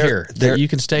already here. You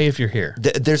can stay if you're here.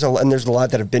 There's a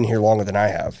lot that have been here longer than I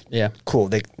have. Yeah, cool.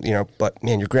 But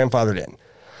man, your grandfather didn't.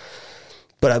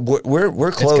 But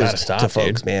we're closed to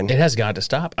folks, man. It has got to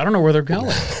stop. I don't know where they're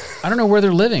going. I don't know where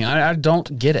they're living. I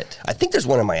don't get it. I think there's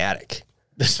one in my attic.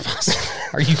 This is possible.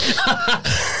 Are you?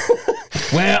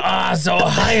 Where are the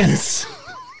Ohioans?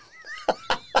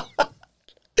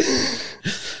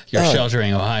 You're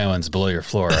sheltering Ohioans below your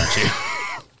floor, aren't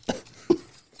you?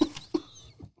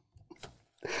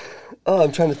 Oh,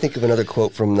 I'm trying to think of another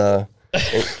quote from the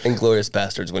Inglourious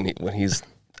Bastards when he's.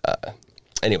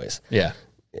 Anyways, Yeah.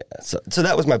 so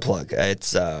that was my plug. It's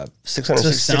 666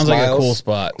 This sounds miles. like a cool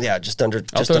spot. Yeah, just under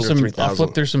I'll flip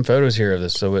 3,000. through some photos here of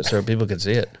this so people can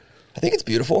see it. I think it's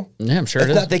beautiful. Yeah, I'm sure If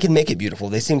it not, is. they can make it beautiful.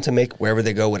 They seem to make wherever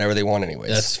they go whatever they want, anyways.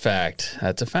 That's fact.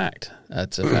 That's a fact.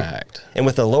 That's a fact. And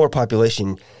with a lower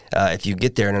population, if you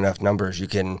get there in enough numbers, you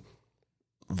can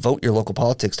vote your local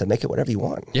politics to make it whatever you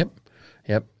want. Yep.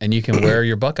 And you can wear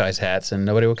your Buckeyes hats and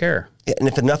nobody will care. Yeah, and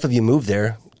if enough of you move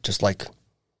there, just like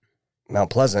Mount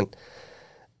Pleasant,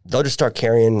 they'll just start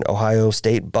carrying Ohio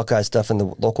State Buckeye stuff in the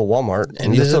local Walmart,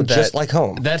 and you'll feel isn't just that- like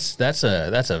home. That's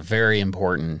a very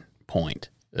important point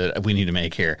that we need to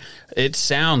make here. It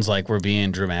sounds like we're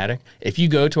being dramatic. If you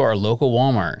go to our local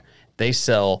Walmart, they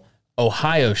sell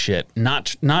Ohio shit,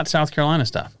 not South Carolina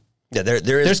stuff. Yeah, there is.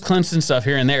 There's Clemson stuff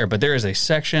here and there, but there is a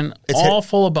section It's all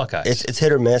full of Buckeyes. It's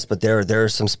hit or miss, but there are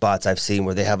some spots I've seen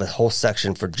where they have a whole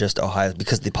section for just Ohio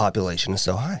because the population is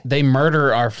so high. They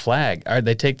murder our flag.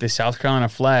 They take the South Carolina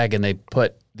flag and they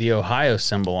put the Ohio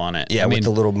symbol on it. Yeah, with the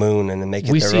little moon, and then make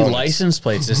it we their see own. license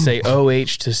plates that say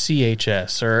OH to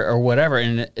CHS or whatever,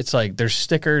 and it's like there's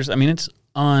stickers. I mean, it's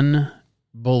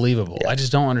unbelievable. I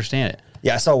just don't understand it.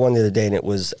 Yeah, I saw one the other day, and it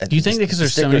was. Do you think because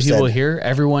there's so many people here,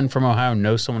 everyone from Ohio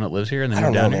knows someone that lives here, and then I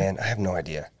don't you're know, down here? man. I have no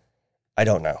idea. I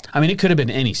don't know. I mean, it could have been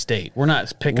any state. We're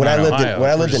not picking When I on lived Ohio. in, when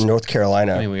I lived in North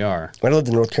Carolina, I mean, we are. when I lived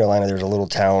in North Carolina, there was a little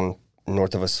town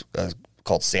north of us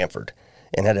called Sanford,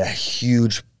 and had a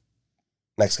huge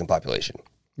Mexican population.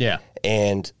 Yeah.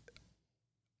 And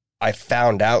I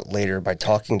found out later by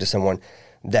talking to someone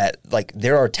that like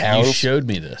there are towns. You showed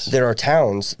me this. There are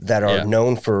towns that are Yeah.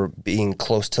 known for being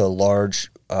close to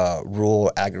large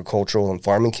rural agricultural and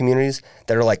farming communities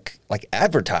that are like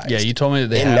advertised. Yeah, you told me that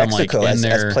they in had them, Mexico like, in as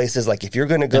their places like if you're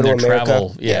going to go in to their America,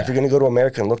 travel, if you're going to go to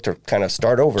America and look to kind of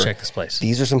start over, check this place.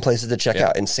 These are some places to check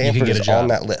out, and Sanford get a is on job.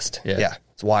 that list. Yeah. Yeah,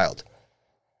 it's wild.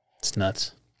 It's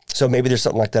nuts. So maybe there's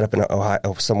something like that up in Ohio,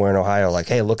 somewhere in Ohio. Like,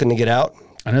 hey, looking to get out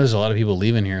I know there's a lot of people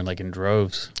leaving here, like in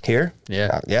droves. here?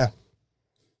 Yeah. Yeah.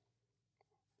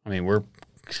 I mean,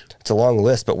 It's a long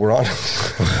list, but we're on.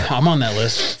 I'm on that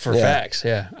list for Yeah. facts.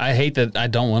 Yeah. I hate that I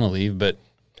don't want to leave, but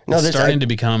No, it's there's- starting to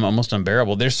become almost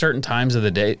unbearable. There's certain times of the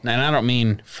day, and I don't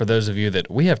mean for those of you that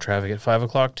we have traffic at 5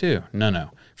 o'clock too. No.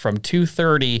 From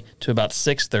 2:30 to about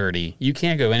 6:30, you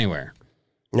can't go anywhere.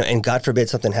 And God forbid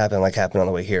something happened like happened on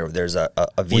the way here. There's a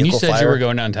vehicle When you said fire. you were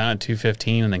going downtown at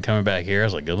 2:15 and then coming back here, I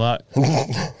was like, good luck.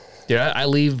 Dude, I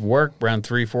leave work around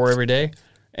 3, 4 every day,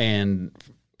 and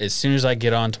as soon as I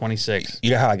get on 26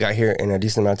 You know how I got here in a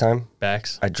decent amount of time?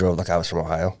 backs, I drove like I was from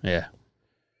Ohio. yeah,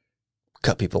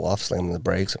 Cut people off, slammed the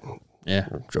brakes, yeah,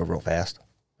 drove real fast.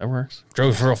 that works.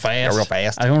 Drove real fast. Yeah, real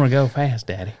fast. I want to go fast,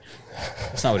 Daddy.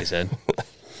 That's not what he said.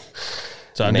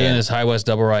 So I'm Man. doing this High West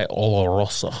double right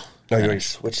Oloroso. No, you already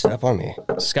switched it up on me.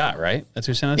 Scott, right? That's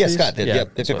who sent it. Yeah, to you? Scott did.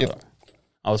 Yep. that's Yep, what I yep. thought.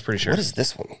 I was pretty sure. What is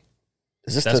this one?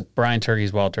 Is this That's the? Brian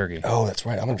Turkey's Wild Turkey. Oh, that's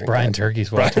right. I'm gonna drink Brian that.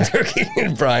 Turkey's Wild Brian Turkey.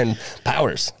 Turkey. Brian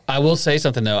Powers. I will say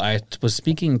something though. I was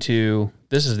speaking to.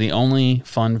 This is the only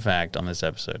fun fact on this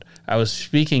episode. I was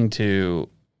speaking to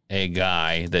a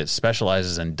guy that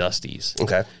specializes in Dusties.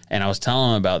 Okay. And I was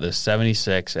telling him about this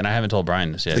 76, and I haven't told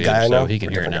Brian this yet. The either, guy I so know? he can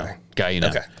Or hear it now. different Guy you know.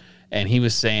 Okay. And he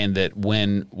was saying that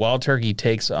when Wild Turkey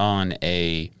takes on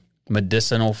a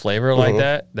medicinal flavor like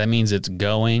that means it's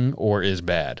going or is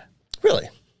bad. Really?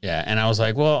 Yeah, and I was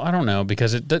like, well, I don't know,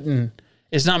 because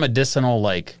it's not medicinal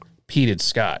like peated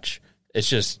scotch. It's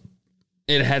just,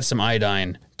 it had some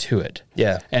iodine to it.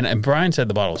 Yeah. And Brian said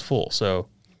the bottle was full, so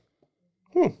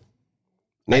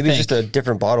Maybe it's think- just a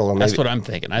different bottle. Or maybe that's what I'm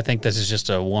thinking. I think this is just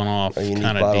a one-off a unique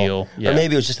kind of bottle. deal. Yeah. Or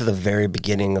maybe it was just at the very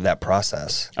beginning of that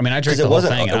process. I mean, I drank Because the it whole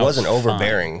wasn't thing. and it I was wasn't fine.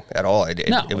 overbearing at all. It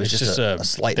No, was it's just just a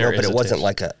slight there note, but is it a wasn't taste.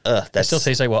 like a It That still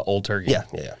tastes like what Old Turkey.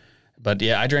 Yeah. But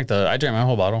yeah, I drank my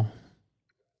whole bottle.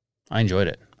 I enjoyed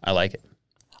it. I like it.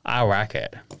 I like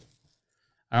it.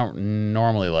 I don't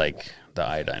normally like the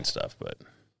iodine stuff, but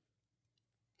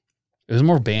it was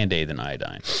more Band-Aid than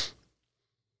iodine.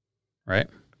 Right?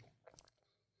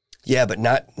 Yeah, but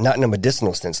not in a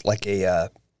medicinal sense. Like it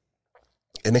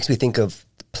makes me think of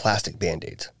plastic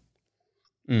Band-Aids.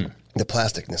 The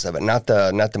plasticness of it, not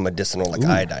the medicinal like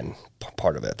iodine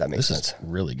part of it. If that makes This sense. is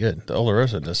really good. The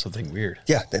Oloroso does something weird.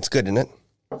 Yeah, it's good, isn't it?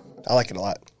 I like it a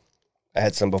lot. I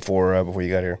had some before you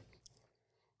got here.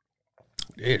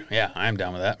 Dude, yeah, I'm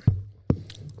down with that.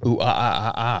 Ooh,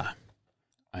 I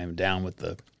am down with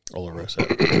the Oloroso.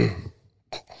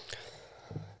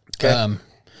 Okay.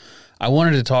 I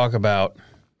wanted to talk about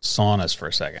saunas for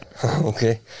a second.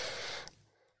 Okay.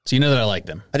 So you know that I like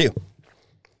them. I do.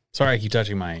 Sorry, I keep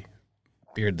touching my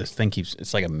beard. This thing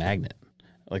it's like a magnet.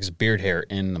 Like it's beard hair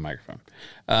in the microphone.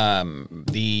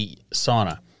 The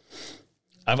sauna.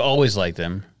 I've always liked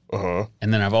them.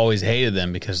 And then I've always hated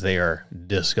them because they are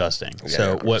disgusting.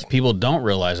 So what people don't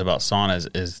realize about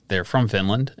saunas is they're from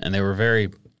Finland, and they were very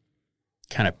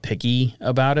kind of picky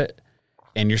about it.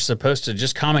 And you're supposed to,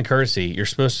 just common courtesy, you're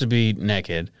supposed to be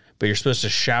naked, but you're supposed to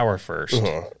shower first,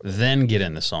 then get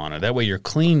in the sauna. That way your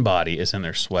clean body is in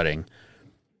there sweating.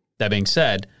 That being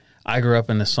said, I grew up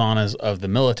in the saunas of the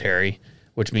military,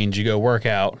 which means you go work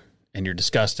out and you're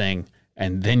disgusting,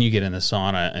 and then you get in the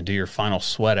sauna and do your final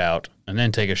sweat out, and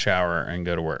then take a shower and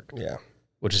go to work. Yeah.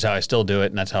 Which is how I still do it,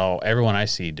 and that's how everyone I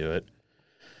see do it.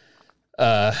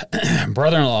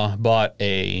 Brother-in-law bought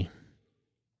a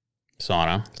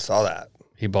sauna. Saw that.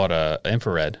 He bought a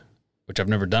infrared, which I've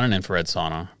never done an infrared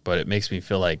sauna, but it makes me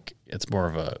feel like it's more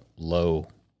of a low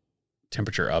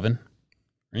temperature oven.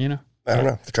 You know? I don't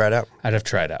know. Have to try it out. I'd have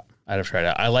tried out.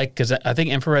 I like, because I think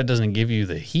infrared doesn't give you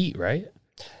the heat, right?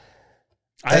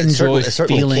 I enjoy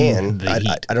feeling the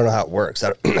heat. I don't know how it works.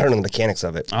 I don't know the mechanics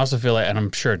of it. I also feel like, and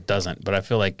I'm sure it doesn't, but I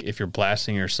feel like if you're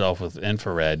blasting yourself with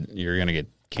infrared, you're going to get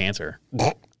cancer.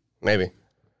 Maybe. I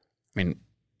mean,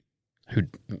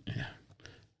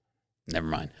 never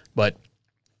mind. But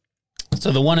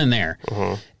so the one in there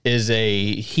is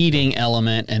a heating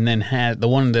element, and then has the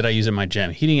one that I use in my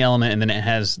gym, heating element, and then it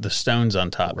has the stones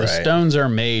on top. Right. The stones are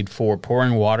made for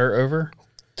pouring water over.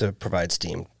 To provide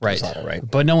steam. Right. Sauna, right.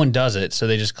 But no one does it, so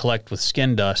they just collect with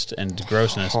skin dust and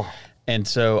grossness. And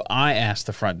so I asked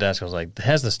the front desk, I was like, it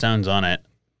has the stones on it.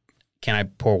 Can I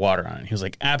pour water on it? He was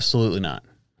like, absolutely not.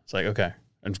 It's like, okay.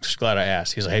 I'm just glad I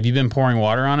asked. He was like, have you been pouring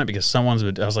water on it? Because someone's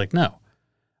been, I was like, no.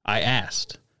 I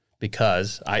asked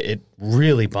because it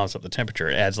really bumps up the temperature.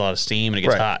 It adds a lot of steam and it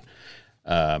gets hot.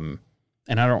 And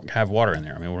I don't have water in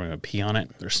there. I mean, we're going to pee on it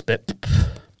or spit.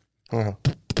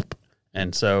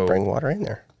 And so bring water in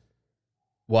there.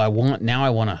 Well, I want a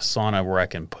sauna where I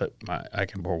can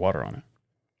pour water on it.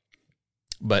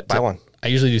 But Buy one. I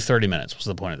usually do 30 minutes. What's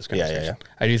the point of this conversation? Yeah.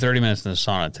 I do 30 minutes in the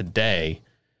sauna. Today,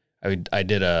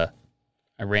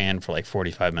 I ran for like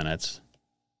 45 minutes.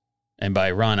 And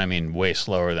by run, I mean way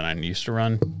slower than I used to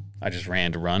run. I just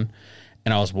ran to run.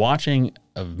 And I was watching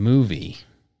a movie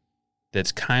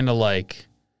that's kind of like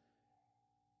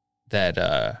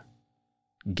that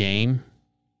game.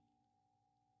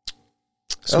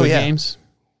 Squid Games?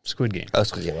 Squid Game. Oh,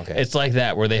 Squid Game, okay. It's like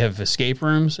that, where they have escape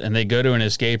rooms, and they go to an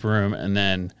escape room, and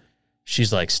then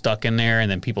she's like stuck in there,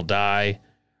 and then people die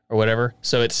or whatever.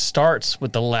 So it starts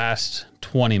with the last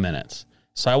 20 minutes.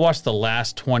 So I watched the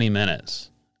last 20 minutes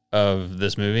of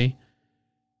this movie,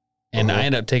 and I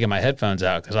ended up taking my headphones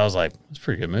out because I was like, it's a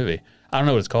pretty good movie. I don't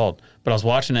know what it's called, but I was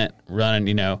watching it running,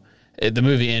 the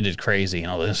movie ended crazy,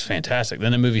 and all this is fantastic.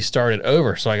 Then the movie started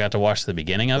over, so I got to watch the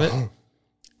beginning of it.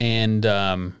 And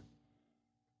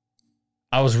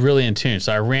I was really in tune.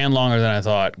 So I ran longer than I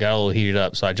thought, got a little heated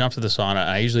up. So I jumped to the sauna.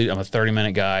 I'm a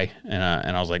 30-minute guy, and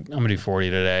I was like, I'm going to do 40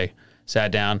 today.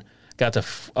 Sat down,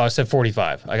 I said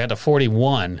 45. I got to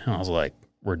 41, and I was like,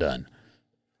 we're done.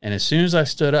 And as soon as I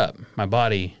stood up, my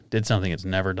body did something it's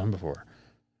never done before.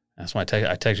 That's why I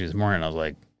texted you this morning. I was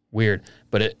like, weird.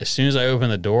 But as soon as I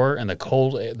opened the door and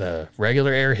the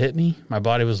regular air hit me, my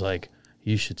body was like,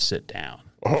 you should sit down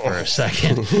for a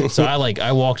second. So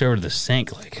I walked over to the sink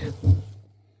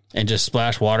and just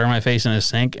splashed water in my face in the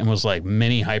sink and was like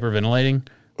mini hyperventilating.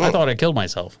 I thought I killed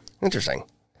myself. Interesting.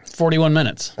 41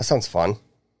 minutes. That sounds fun.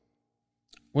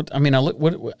 Who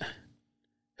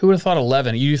would have thought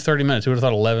 11? You do 30 minutes. Who would have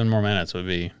thought 11 more minutes would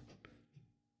be?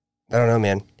 I don't know,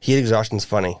 man. Heat exhaustion's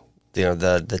funny.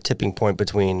 The tipping point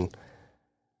between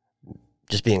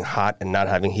just being hot and not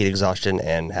having heat exhaustion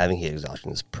and having heat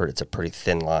exhaustion it's a pretty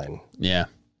thin line. Yeah.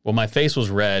 Well, my face was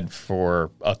red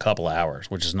for a couple of hours,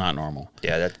 which is not normal.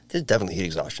 Yeah, that's definitely heat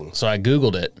exhaustion. So I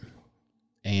Googled it,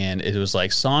 and it was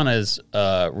like saunas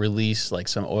release like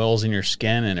some oils in your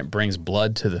skin, and it brings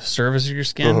blood to the surface of your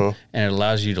skin, and it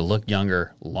allows you to look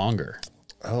younger longer.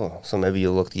 Oh, so maybe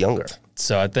you looked younger.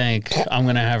 So I think I'm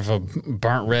going to have a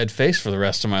burnt red face for the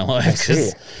rest of my life.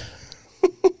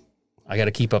 I got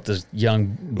to keep up this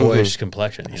young, boyish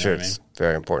complexion. You know what I mean? It's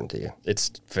very important to you. It's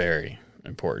very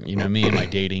important. You know me and my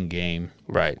dating game.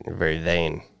 Right. You're very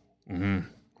vain.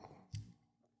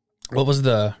 What was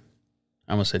I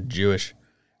almost said Jewish.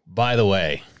 By the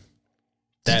way,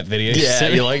 that video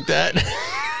you like that?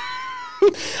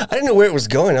 I didn't know where it was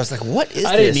going. I was like, what is this?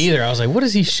 I didn't either. I was like, what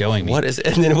is he showing me? What is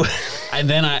it? And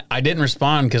then I didn't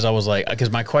respond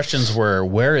because my questions were,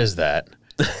 where is that?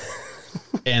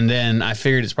 And then I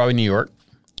figured it's probably New York.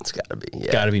 It's got to be.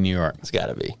 Yeah. Got to be New York. It's got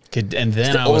to be. And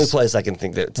then The only place I can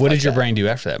think that. What did your brain do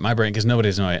after that? My brain, because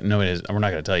nobody's. We're not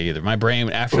going to tell you either. My brain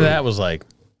after that was like,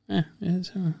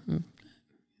 it's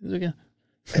okay.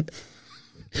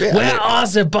 Yeah, Where are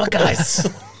the Buckeyes?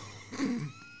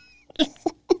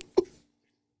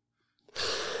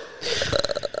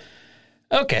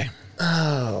 Okay.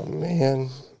 oh man.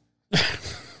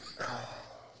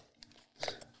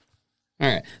 All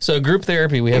right. So group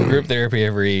therapy, we have group therapy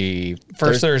every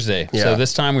first Thursday. Yeah. So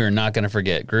this time we are not going to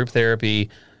forget group therapy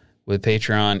with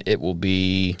Patreon. It will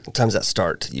be What time's that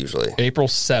start usually? April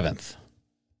 7th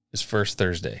is first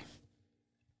Thursday.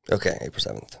 Okay, April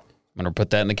 7th. I'm going to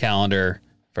put that in the calendar.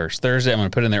 First Thursday, I'm going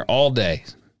to put it in there all day.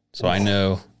 So I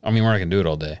know, I mean, we're not going to do it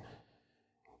all day.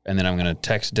 And then I'm going to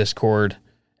text Discord.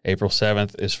 April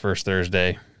 7th is first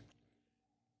Thursday.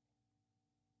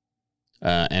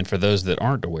 And for those that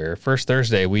aren't aware, first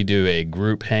Thursday, we do a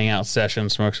group hangout session,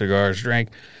 smoke cigars, drink,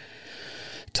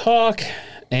 talk,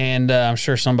 and I'm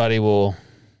sure somebody will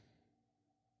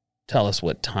tell us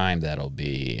what time that'll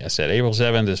be. I said April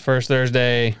 7th is first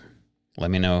Thursday.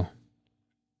 Let me know.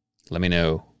 Let me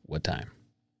know what time.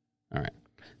 All right.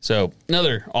 So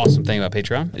another awesome thing about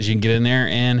Patreon is you can get in there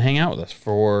and hang out with us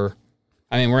we're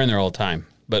in there all the time.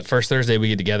 But first Thursday, we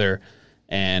get together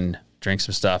and drink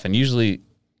some stuff. And usually, I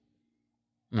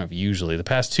don't know if usually, the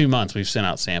past 2 months, we've sent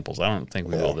out samples. I don't think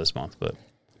we will this month, but.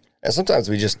 And sometimes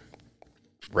we just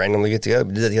randomly get together.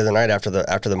 We did it the other night after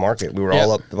the market. We were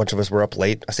all up. A bunch of us were up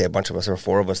late. I say a bunch of us. There were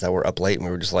 4 of us that were up late, and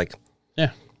we were just like,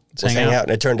 Yeah. let's hang out.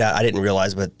 And it turned out, I didn't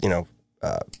realize, but,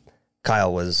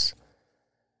 Kyle was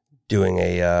doing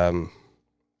a,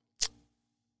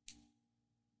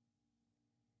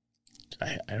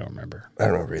 I don't remember. I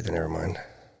don't remember either. Never mind.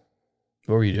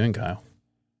 What were you doing, Kyle?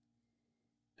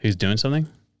 He's doing something?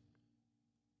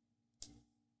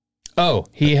 Oh,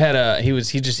 he had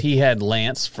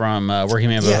Lance from Working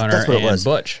Man Bow Hunter that's what it and was.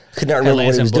 Butch. Could not Had remember Lance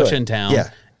what he was and Butch doing. in town. Yeah.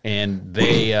 And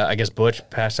they, I guess Butch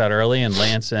passed out early, and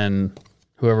Lance and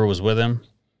whoever was with him,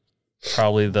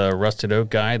 probably the Rusted Oak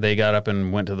guy, they got up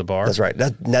and went to the bar. That's right.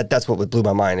 That's what blew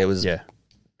my mind. It was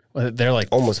Well, they're like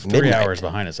almost 3 midnight. hours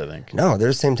behind us, I think. No, they're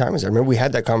the same time as I remember. We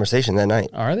had that conversation that night.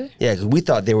 Are they? Yeah, because we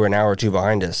thought they were an hour or two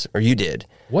behind us, or you did.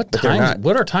 What But they're time? not.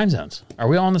 What are time zones? Are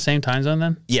we all in the same time zone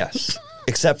then? Yes,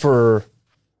 except for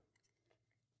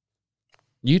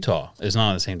Utah is not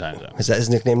on the same time zone. is that his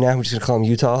nickname now? We're just gonna call him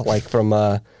Utah, like from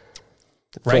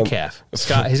Right calf.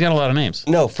 Scott. He's got a lot of names.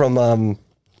 no from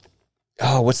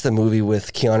what's the movie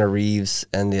with Keanu Reeves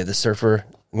and the surfer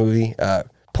movie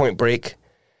Point Break?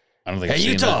 I don't think. Hey, I've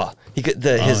seen Utah. that. He could,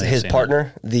 don't think I've his seen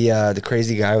partner, the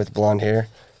crazy guy with blonde hair.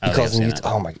 I He don't calls think him I've Utah.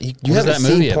 seen Oh my! You What is haven't that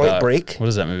movie seen Point about? Break? What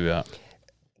is that movie about?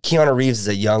 Keanu Reeves is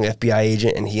a young FBI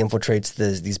agent, and he infiltrates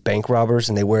these bank robbers,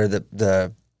 and they wear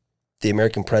the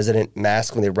American president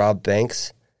mask when they rob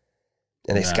banks,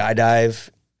 and they No. skydive.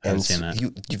 I haven't And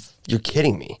seen that. you're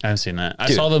kidding me. I haven't seen that. I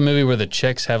Dude. saw the movie where the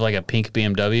chicks have like a pink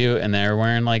BMW and they're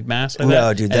wearing like masks. Like No,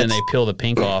 that. dude, And then that's- they peel the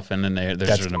pink off, and then they're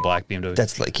just in a black BMW.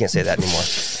 That's like, can't say that anymore.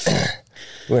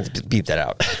 We have to beep that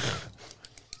out.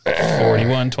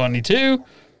 4122.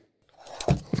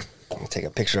 I'm gonna take a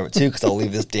picture of it too, because I'll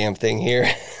leave this damn thing here.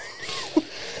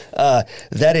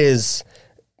 That is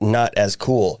not as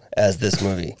cool as this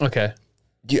movie. Okay.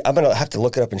 I'm gonna have to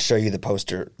look it up and show you the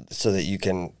poster so that you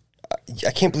can.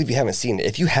 I can't believe you haven't seen it.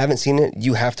 If you haven't seen it,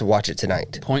 you have to watch it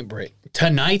tonight. Point Break.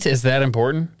 Tonight, is that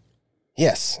important?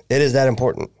 Yes, it is that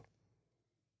important.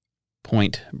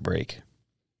 Point Break.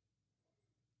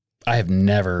 I have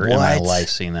never in my What? life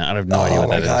seen that. I have no idea Oh what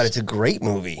my that god, is. it's a great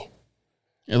movie.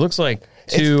 It looks like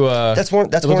two. That's one.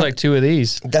 That's it looks one. like two of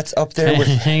these That's up there with.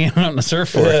 hanging out on the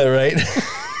surfboard. Yeah, right.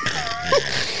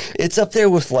 It's up there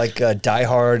with like Die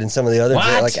Hard and some of the other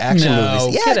What? like action No,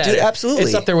 movies. get Yeah, at dude, it. absolutely.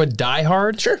 It's up there with Die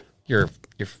Hard. Sure.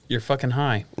 You're fucking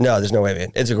high. No, there's no way,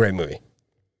 man. It's a great movie.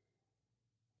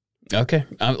 Okay,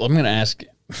 I'm gonna ask.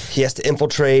 He has to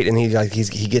infiltrate, and he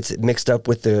gets mixed up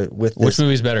with Which this.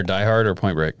 movie's better, Die Hard or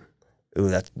Point Break? Ooh,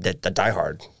 that Die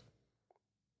Hard.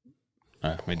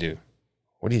 We do.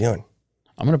 What are you doing?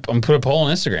 I'm gonna put a poll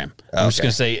on Instagram. I'm just Okay.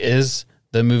 gonna say, is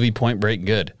the movie Point Break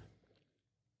good?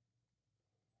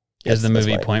 Is the That's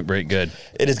movie fine. Point Break good?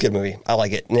 It is a good movie. I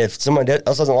like it. And if someone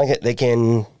else doesn't like it, they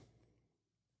can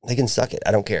suck it. I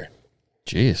don't care.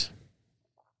 Jeez.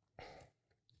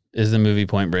 Is the movie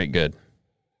Point Break good?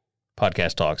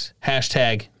 Podcast talks.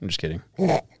 Hashtag. I'm just kidding.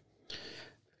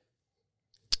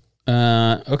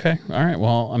 Okay. All right.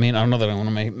 Well, I mean, I don't know that I want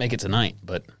to make it tonight,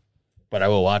 but I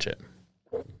will watch it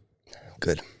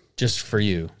Good. just for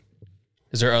you.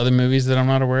 Is there other movies that I'm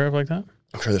not aware of like that?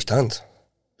 I'm sure there's tons.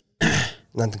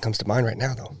 Nothing comes to mind right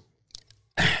now, though.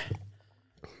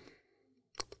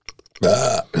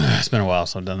 It's been a while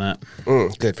since I've done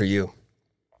that. Good for you.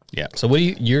 Yeah. So what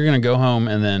you're going to go home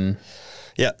and then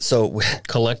Yeah. So,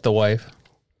 collect the wife?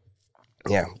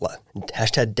 yeah.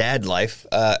 Hashtag dad life.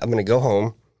 I'm going to go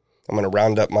home. I'm going to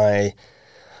round up my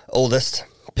oldest,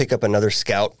 pick up another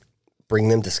scout, bring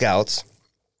them to scouts,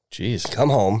 Jeez. come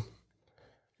home,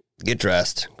 get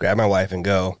dressed, grab my wife, and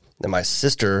go. Then my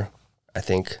sister, I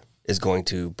think, is going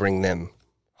to bring them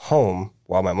home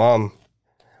while my mom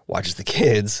watches the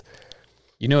kids.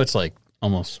 You know it's like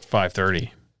almost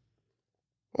 5:30.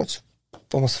 Well, it's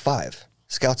almost 5.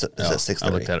 Scouts is at 6:30. I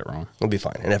looked at it wrong. We'll be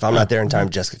fine. And if I'm not there in time,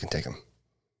 Jessica can take them.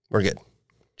 We're good.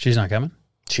 She's not coming?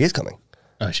 She is coming.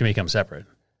 She may come separate.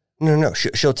 No.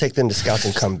 She'll take them to scouts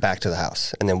and come back to the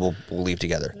house, and then we'll leave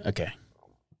together. Okay.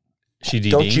 She DD?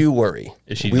 Don't you worry.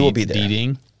 Is she we will be there.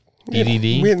 DDing? Yeah,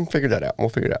 DDD? we haven't figured that out. We'll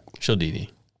figure it out. She'll DD.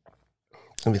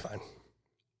 It'll be fine.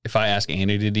 If I ask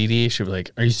Andy to DD, she'll be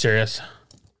like, "Are you serious?"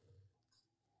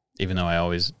 Even though I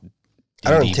always DD,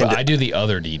 I don't intend but to- I do the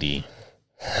other DD.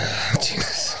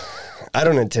 Jesus. I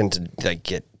don't intend to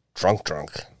get drunk.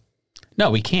 No,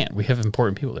 we can't. We have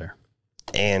important people there.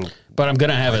 And But I'm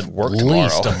gonna have at work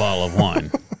least tomorrow. a bottle of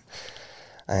wine.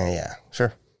 yeah,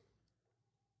 sure.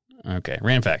 Okay,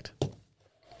 random fact.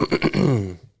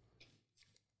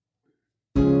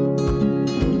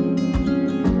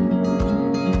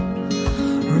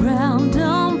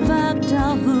 Random fact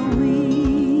of the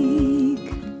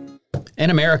week. In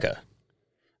America,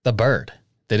 the bird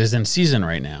that is in season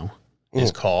right now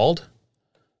is called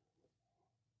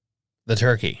the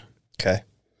turkey. Okay.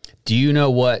 Do you know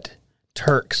what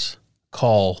Turks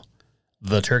call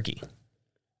the turkey?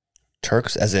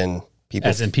 Turks, as in people.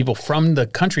 As in people from the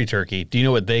country Turkey, do you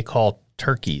know what they call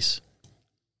turkeys?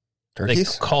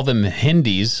 turkeys? They call them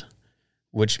Hindis,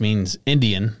 which means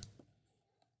Indian.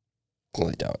 No,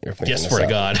 they don't. You're making Yes, this swear to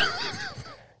up. God.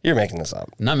 You're making this up.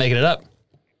 I'm not making it up.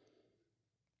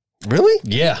 Really?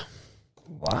 Yeah.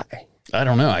 Why? I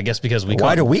don't know. I guess because we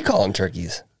Why do call we call them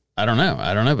turkeys? I don't know.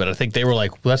 But I think they were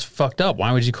like, well, that's fucked up.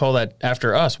 Why would you call that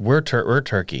after us? We're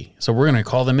Turkey. So we're going to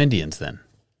call them Indians then.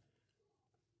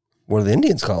 What do the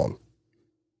Indians call them?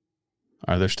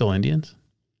 Are there still Indians?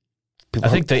 People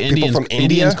I think the people Indians from India?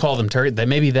 Indians call them Turkey.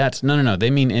 Maybe that's no.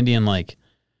 They mean Indian like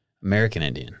American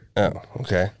Indian. Oh,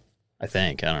 okay. I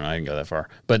think. I don't know. I didn't go that far.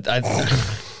 But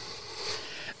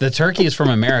the turkey is from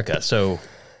America. So,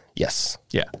 Yes.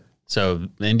 yeah. So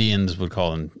Indians would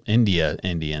call them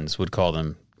Indians would call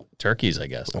them turkeys, I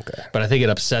guess. Okay. But I think it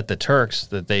upset the Turks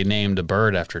that they named a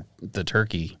bird after the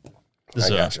turkey. This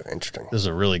I is, gotcha. Interesting. this is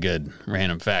a really good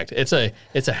random fact. It's a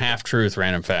half truth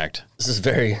random fact. This is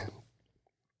very.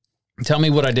 Tell me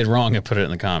what I did wrong and put it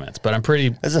in the comments. But I'm pretty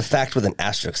This is a fact with an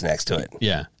asterisk next to it.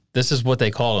 yeah. This is what they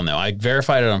call them though. I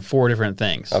verified it on 4 different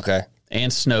things. Okay.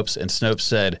 And Snopes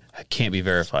said it can't be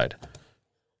verified.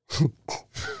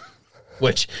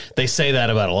 Which they say that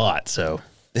about a lot. So,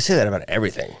 They say that about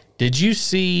everything. did you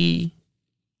see?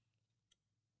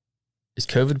 Is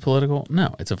COVID political?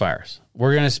 No, it's a virus.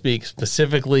 We're going to speak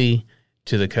specifically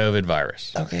to the COVID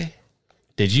virus. Okay.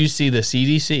 Did you see the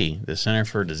CDC, the Center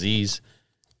for Disease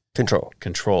Control.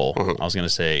 Control? I was going to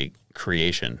say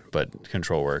creation, but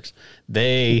control works.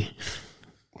 They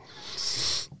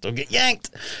don't get yanked.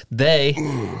 They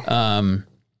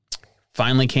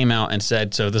finally came out and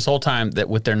said, so this whole time that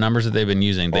with their numbers that they've been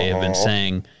using, they have been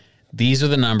saying, these are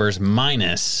the numbers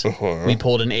minus we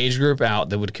pulled an age group out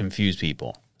that would confuse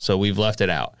people. So we've left it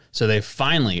out. So they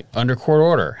finally, under court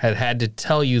order, had to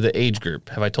tell you the age group.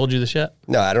 Have I told you this yet?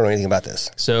 No, I don't know anything about this.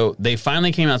 So they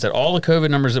finally came out and said all the COVID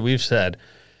numbers that we've said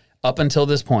up until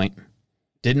this point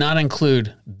did not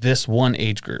include this one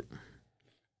age group.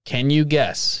 Can you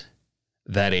guess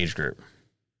that age group?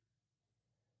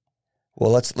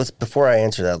 Well, let's before I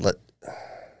answer that,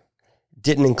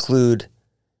 didn't include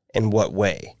in what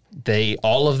way?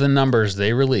 All of the numbers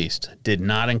they released did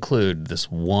not include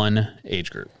this one age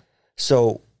group.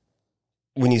 So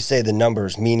when you say the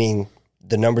numbers, meaning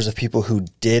the numbers of people who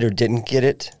did or didn't get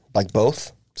it, like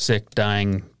both? Sick,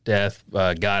 dying, death,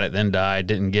 got it, then died,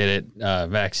 didn't get it,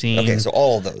 vaccine. Okay, so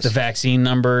all of those. the vaccine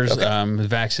numbers, Okay.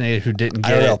 vaccinated who didn't I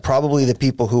get don't know, it, probably the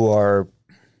people who are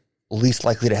least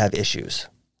likely to have issues.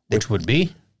 which would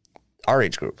be. Our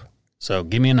age group. So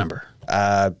give me a number.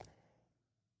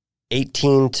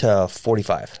 18 to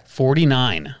 45.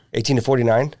 49, 18 to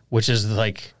 49? which is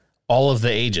like all of the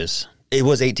ages. It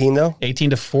was 18 though?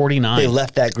 18 to 49. They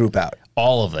left that group out.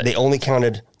 all of it. They only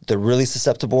counted the really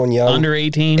susceptible and young. Under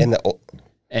 18 and the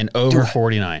and over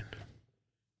 49,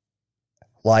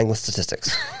 lying with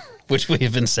statistics. which we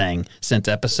have been saying since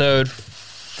episode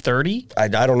 30. I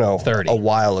don't know. 30. A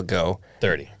while ago.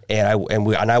 30. And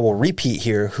I will repeat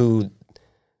here who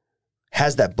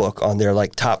has that book on their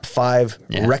like top 5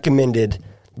 recommended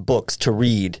books to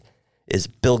read is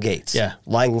Bill Gates. Yeah.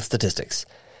 Lying with Statistics.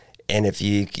 And if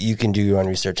you can do your own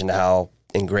research into how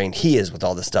ingrained he is with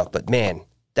all this stuff, but man,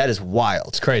 that is wild.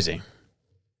 It's crazy.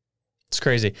 It's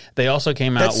crazy. They also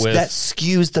came out with that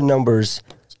skews the numbers.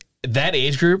 That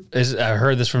age group is. I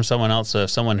heard this from someone else. So if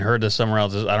someone heard this somewhere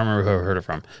else, I don't remember who I heard it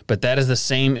from. But that is the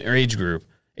same age group,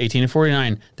 18 to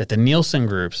 49, that the Nielsen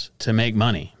groups to make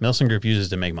money. Nielsen group uses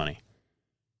to make money.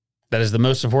 That is the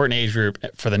most important age group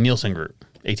for the Nielsen group,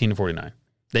 18 to 49.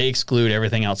 They exclude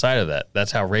everything outside of that.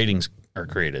 That's how ratings are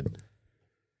created.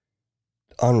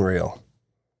 Unreal.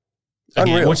 Again,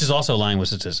 Unreal. which is also lying with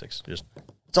statistics. Just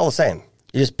It's all the same.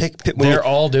 You just pick they're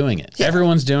all doing it. Yeah.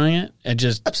 Everyone's doing it. And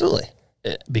just absolutely.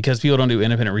 because people don't do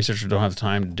independent research or don't have the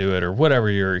time to do it or whatever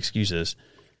your excuse is,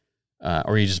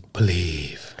 or you just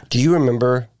believe. Do you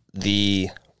remember the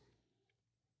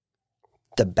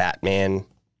Batman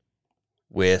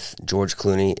with George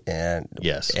Clooney and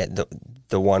Yes. and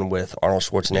the one with Arnold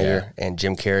Schwarzenegger and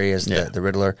Jim Carrey as the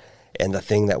Riddler, and the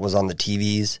thing that was on the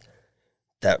TVs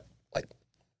that like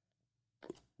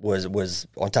was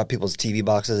on top of people's TV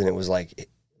boxes, and it was like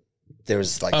there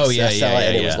was like and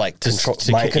it was like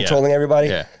mind controlling everybody.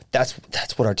 Yeah. That's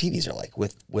what our TVs are like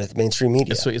with mainstream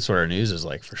media. It's what our news is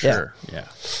like for sure. Yeah.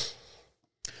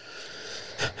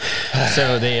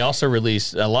 So they also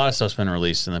released a lot of stuff's been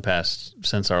released in the past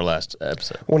since our last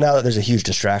episode. Well, now that there's a huge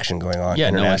distraction going on Yeah,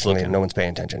 no one's internationally, looking. no one's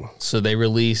paying attention. So they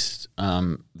released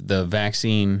the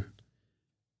vaccine,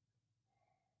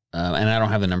 and I don't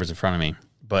have the numbers in front of me,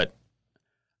 but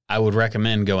I would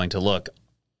recommend going to look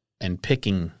and pick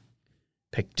a.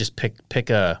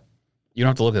 You don't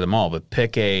have to look at them all, but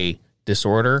pick a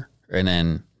disorder and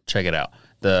then check it out.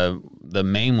 The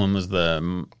main one was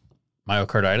the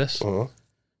myocarditis. Uh-huh.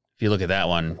 If you look at that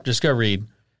one, just go read,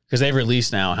 because they've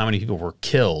released now how many people were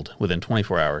killed within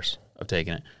 24 hours of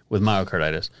taking it with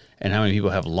myocarditis, and how many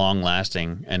people have long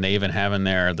lasting, and they even have in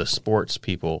there the sports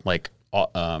people, like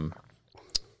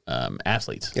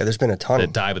athletes Yeah, there's been a ton.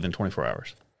 that die within 24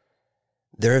 hours.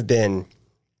 There have been,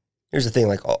 here's the thing,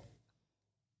 like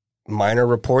minor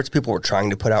reports. People were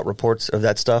trying to put out reports of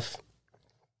that stuff,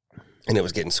 and it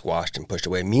was getting squashed and pushed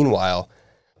away. Meanwhile,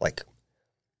 like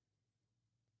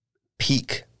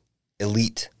peak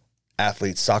elite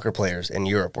athletes, soccer players in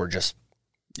Europe were just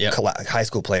high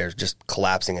school players just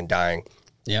collapsing and dying.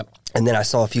 Yep. And then I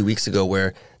saw a few weeks ago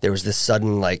where there was this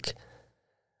sudden like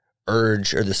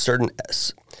urge, or it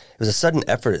was a sudden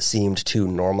effort, it seemed, to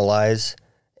normalize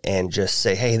and just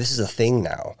say, hey, this is a thing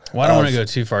now. Well, I don't want to go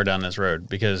too far down this road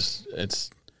because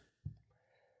it's...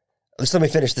 Just let me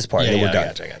finish this part and then we're done. I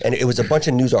gotcha. And it was a bunch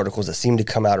of news articles that seemed to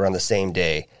come out around the same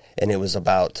day. And it was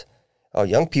about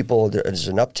young people, there's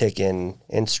an uptick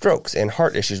in strokes and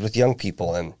heart issues with young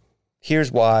people. And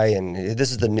here's why. And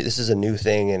this is a new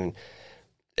thing. And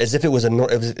as if it was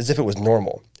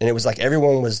normal. And it was like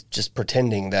everyone was just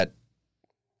pretending that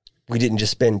we didn't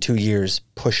just spend 2 years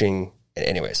pushing.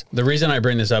 Anyways, the reason I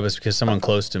bring this up is because someone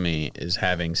close to me is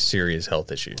having serious health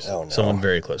issues. Oh, no. Someone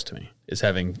very close to me is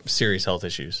having serious health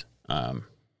issues. And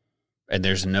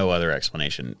there's no other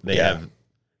explanation.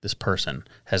 This person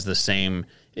has the same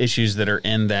issues that are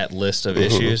in that list of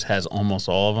issues, has almost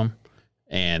all of them.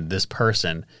 And this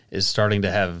person is starting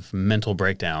to have mental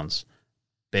breakdowns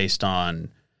based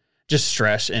on just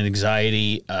stress and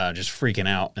anxiety, just freaking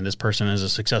out. And this person is a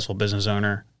successful business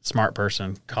owner, smart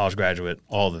person, college graduate,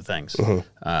 all the things.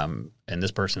 And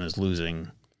this person is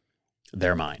losing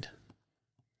their mind.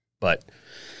 But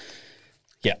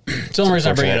yeah, it's the only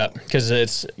reason I bring it up, because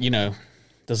it's,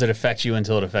 does it affect you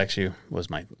until it affects you was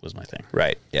my thing.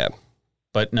 right. Yeah.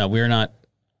 But no,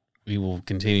 we will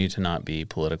continue to not be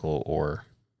political or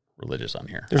religious on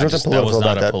here. There's nothing that was political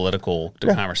not about a that. political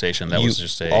conversation. That was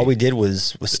just all we did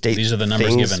was state these are the numbers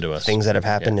things, given to us. things that have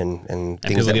happened and and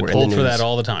things people that get were in the pulled news. for that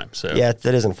all the time. So Yeah,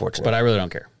 that is unfortunate. but I really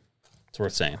don't care. It's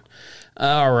worth saying.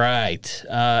 All right.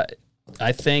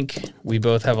 I think we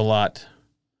both have a lot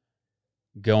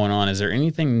going on. Is there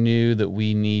anything new that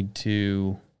we need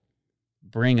to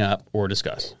bring up or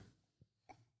discuss?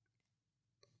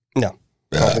 No,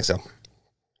 I don't think so.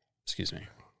 Excuse me.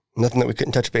 Nothing that we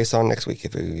couldn't touch base on next week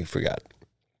if we forgot.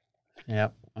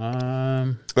 Yep.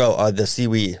 The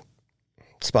Seaweed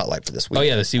spotlight for this week. Oh,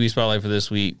 yeah. The Seaweed Spotlight for this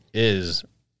week is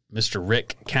Mr.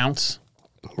 Rick Counts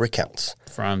Recounts.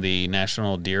 from the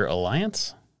National Deer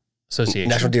Alliance Association.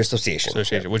 National Deer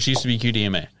Association. Which used to be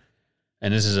QDMA.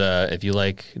 And this is, if you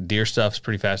like deer stuff, it's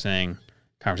pretty fascinating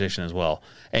conversation as well.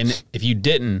 And if you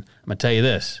didn't, I'm going to tell you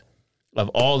this. Of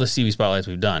all the Seaweed Spotlights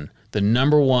we've done, the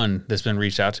number one that's been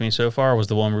reached out to me so far was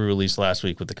the one we released last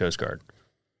week with the Coast Guard.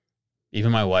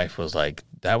 Even my wife was like,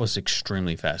 that was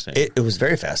extremely fascinating. It was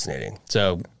very fascinating.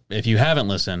 So if you haven't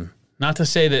listened, not to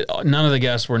say that none of the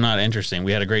guests were not interesting.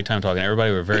 We had a great time talking to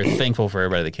everybody. We're very thankful for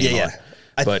everybody that came on.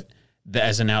 But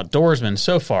as an outdoorsman,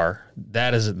 so far,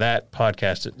 that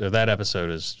podcast or that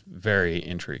episode is very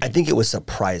intriguing. I think it was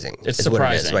surprising. It's is what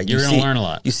surprising. It is, right? You're going to learn a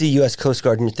lot. You see U.S. Coast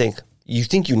Guard and you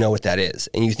think you know what that is,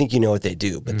 and you think you know what they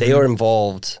do, but they are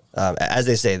involved, as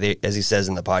they say, as he says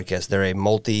in the podcast, they're a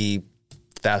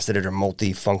multi-faceted or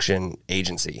multi-function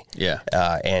agency. Yeah.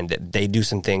 And they do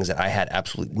some things that I had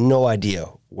absolutely no idea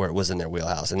where it was in their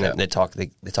wheelhouse, and they talk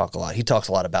a lot. He talks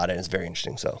a lot about it, and it's very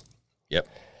interesting. So, Yep.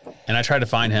 And I tried to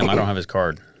find him. I don't have his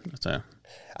card. So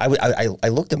I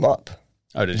looked him up.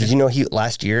 Oh, did Did you? you know the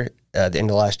end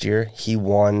of last year, he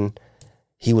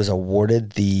was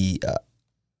awarded the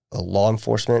Law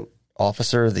Enforcement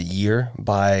Officer of the Year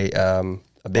by a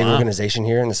big organization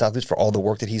here in the Southeast for all the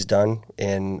work that he's done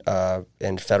in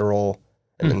federal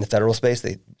in the federal space.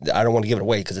 I don't want to give it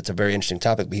away because it's a very interesting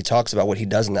topic, but he talks about what he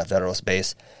does in that federal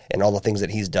space and all the things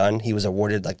that he's done. He was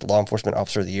awarded like the Law Enforcement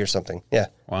Officer of the Year or something. Yeah.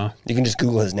 Wow. You can just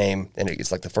Google his name and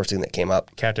it's like the first thing that came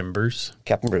up. Captain Bruce.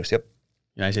 Captain Bruce, yep.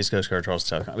 United States Coast Guard,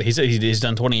 Charleston, South Carolina. He's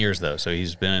done 20 years, though, so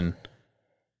he's been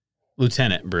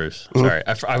Lieutenant Bruce. Sorry.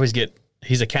 I always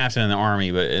he's a captain in the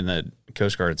Army, but in the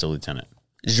Coast Guard, it's a lieutenant.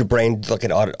 Does your brain look at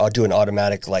do an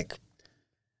automatic like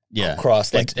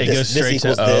cross like it goes straight this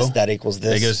equals to this, O. that equals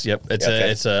this? It goes, yep.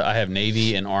 It's I have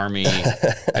Navy and Army.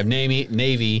 I have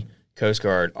Navy, Coast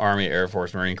Guard, Army, Air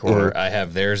Force, Marine Corps. I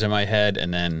have theirs in my head,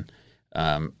 and then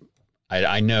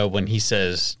I know when he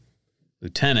says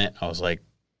lieutenant, I was like,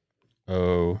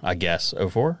 oh, I guess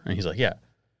 04, and he's like, yeah,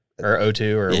 or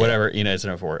 02 or whatever. It's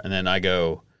an 04, and then I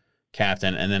go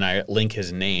captain, and then I link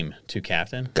his name to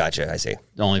captain. Gotcha, I see.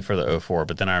 Only for the 04,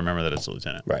 but then I remember that it's a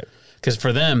lieutenant, Right? Because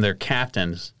for them, they're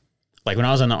captains. Like when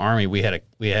I was in the Army, we had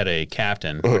a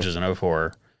captain, which is an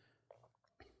 04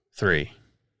 3.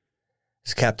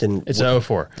 Is captain? It's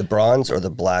 04. The bronze or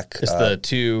the black? It's the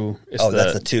 2. It's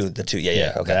that's the 2. The 2.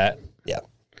 Yeah. Okay. That. Yeah.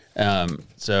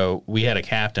 So we had a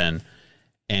captain,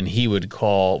 and he would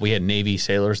call. We had Navy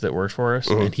sailors that worked for us,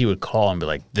 and he would call and be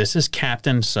like, "This is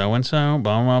Captain so and so,"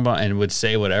 blah blah blah, and would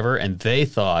say whatever. And they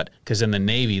thought, because in the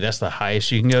Navy, that's the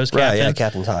highest you can go as captain. Right. Yeah.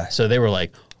 Captain's high. So they were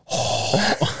like,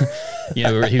 "Oh." He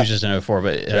was just an 04,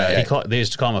 but they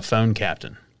used to call him a phone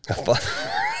captain. And I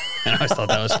always thought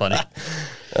that was funny.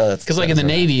 Because like in the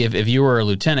Navy, if you were a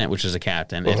lieutenant, which is a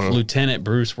captain, if Lieutenant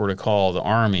Bruce were to call the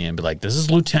Army and be like, "This is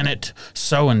Lieutenant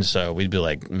so-and-so," we'd be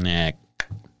like, nah.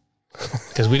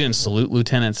 Because we didn't salute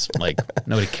lieutenants. Like,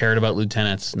 nobody cared about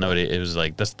lieutenants. It was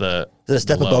like, that's the Is it a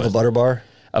step above a butter bar?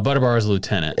 A butter bar is a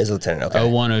lieutenant. Is a lieutenant, okay.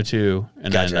 01, 02.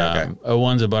 And Gotcha, then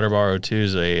 01's a butter bar, 02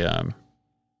 is a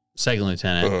second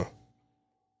lieutenant.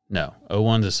 No,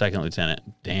 01's a second lieutenant.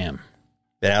 Damn.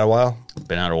 Been out a while?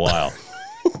 Been out a while.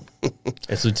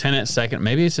 It's lieutenant second.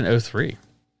 Maybe it's an 03.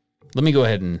 Let me go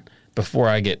ahead and, before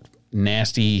I get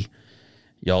nasty,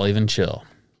 y'all even chill.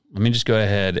 Let me just go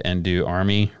ahead and do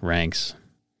Army ranks.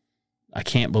 I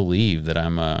can't believe that I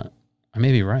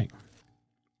may be right.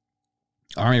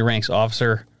 Army ranks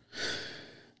officer.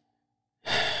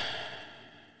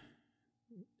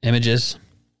 Images.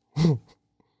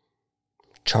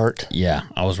 Chart. Yeah,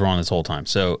 I was wrong this whole time.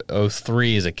 So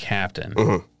 03 is a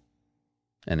captain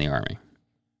in the Army.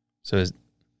 So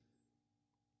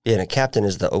and a captain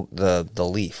is the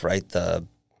leaf, right?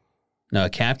 No, a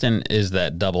captain is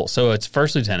that double. So it's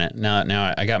first lieutenant.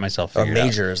 Now I got myself figured out.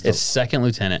 Major is it's second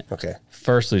lieutenant. Okay.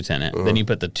 First lieutenant. Then you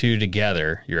put the two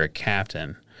together, you're a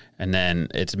captain. And then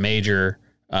it's major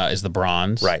is the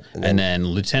bronze. Right. And then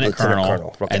lieutenant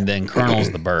colonel. Okay. And then colonel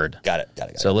is the bird. Got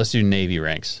it. So let's do Navy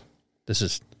ranks.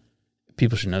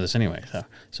 People should know this anyway.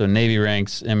 So Navy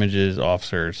ranks, images,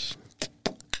 officers.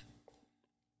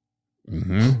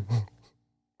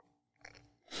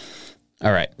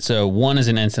 All right. So 1 is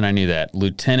an ensign. I knew that.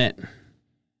 Lieutenant.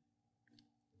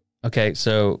 Okay.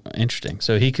 So interesting.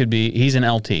 So he's an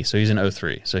LT. So he's an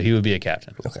 03. So he would be a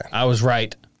captain. Okay. I was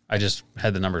right. I just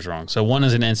had the numbers wrong. So 1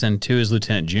 is an ensign. 2 is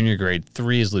lieutenant junior grade.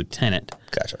 3 is lieutenant.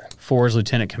 Gotcha. 4 is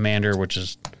lieutenant commander, which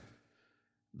is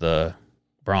the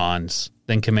bronze,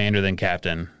 then commander, then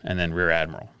captain, and then rear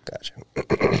admiral. Gotcha.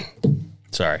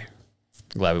 Sorry.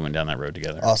 Glad we went down that road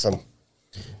together. Awesome.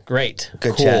 Great.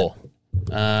 Good cool.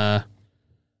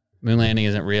 Moon landing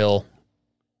isn't real.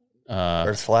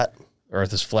 Earth's flat.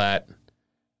 Earth is flat.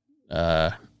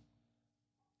 9/11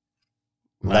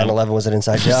 was an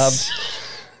inside job.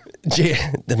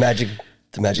 The magic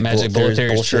bullet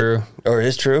theory is true. Or it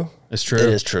is true? It's true. It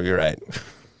is true. You're right.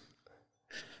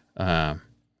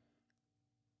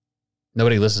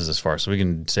 Nobody listens this far, so we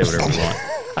can say whatever we want.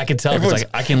 I can tell because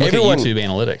I can look at everyone- YouTube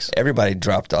analytics. Everybody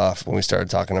dropped off when we started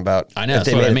talking about. I know. if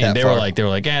That's what I made it mean. that They were far.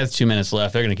 like, it's 2 minutes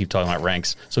left. They're going to keep talking about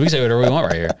ranks, so we can say whatever we want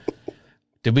right here.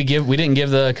 We didn't give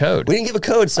the code. we didn't give a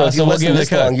code, so if so you we'll listen give the this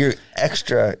code. long, you're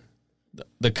extra.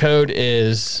 The code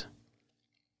is,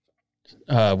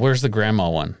 where's the grandma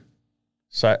one?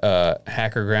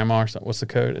 Hacker grandma or something. What's the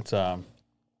code? It's Oh,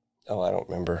 I don't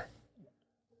remember.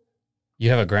 you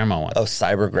have a grandma one. Oh,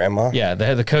 Cyber Grandma. Yeah, they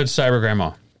have the code Cyber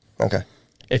Grandma. Okay.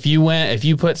 If you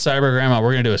put Cyber Grandma,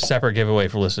 we're gonna do a separate giveaway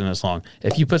for listening this long.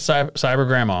 If you put Cyber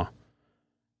Grandma,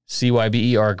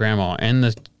 CYBER Grandma,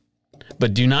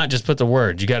 but do not just put the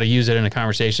word. You got to use it in a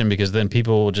conversation because then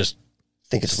people will just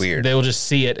Think it's weird. they will just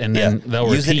see it and then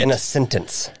they'll use repeat. it in a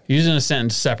sentence. Use it in a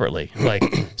sentence separately. Like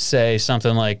say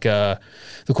something like the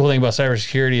cool thing about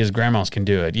cybersecurity is grandmas can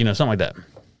do it. Something like that.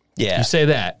 Yeah. You say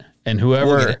that, and We'll get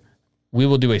whoever it. we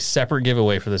will do a separate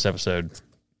giveaway for this episode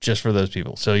just for those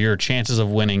people. So your chances of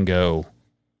winning go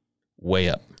way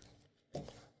up.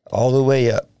 All the way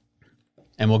up.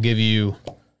 And we'll give you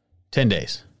 10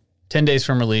 days. 10 days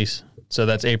from release. So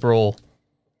that's March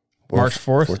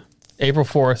 4th? April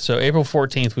 4th. So April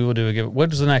 14th, we will do a giveaway.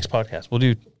 What is the next podcast?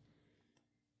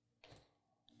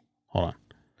 Hold on.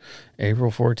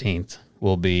 April 14th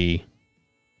will be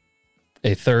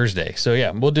a Thursday. So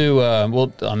yeah, we'll do, on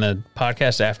the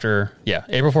podcast after,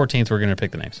 April 14th, we're going to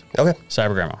pick the names. Okay.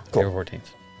 Cyber Grandma, Cool. April 14th.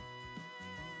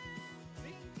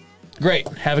 Great.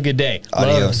 Have a good day.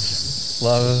 Adios.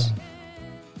 Love.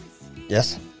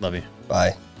 Yes. Love you.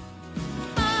 Bye.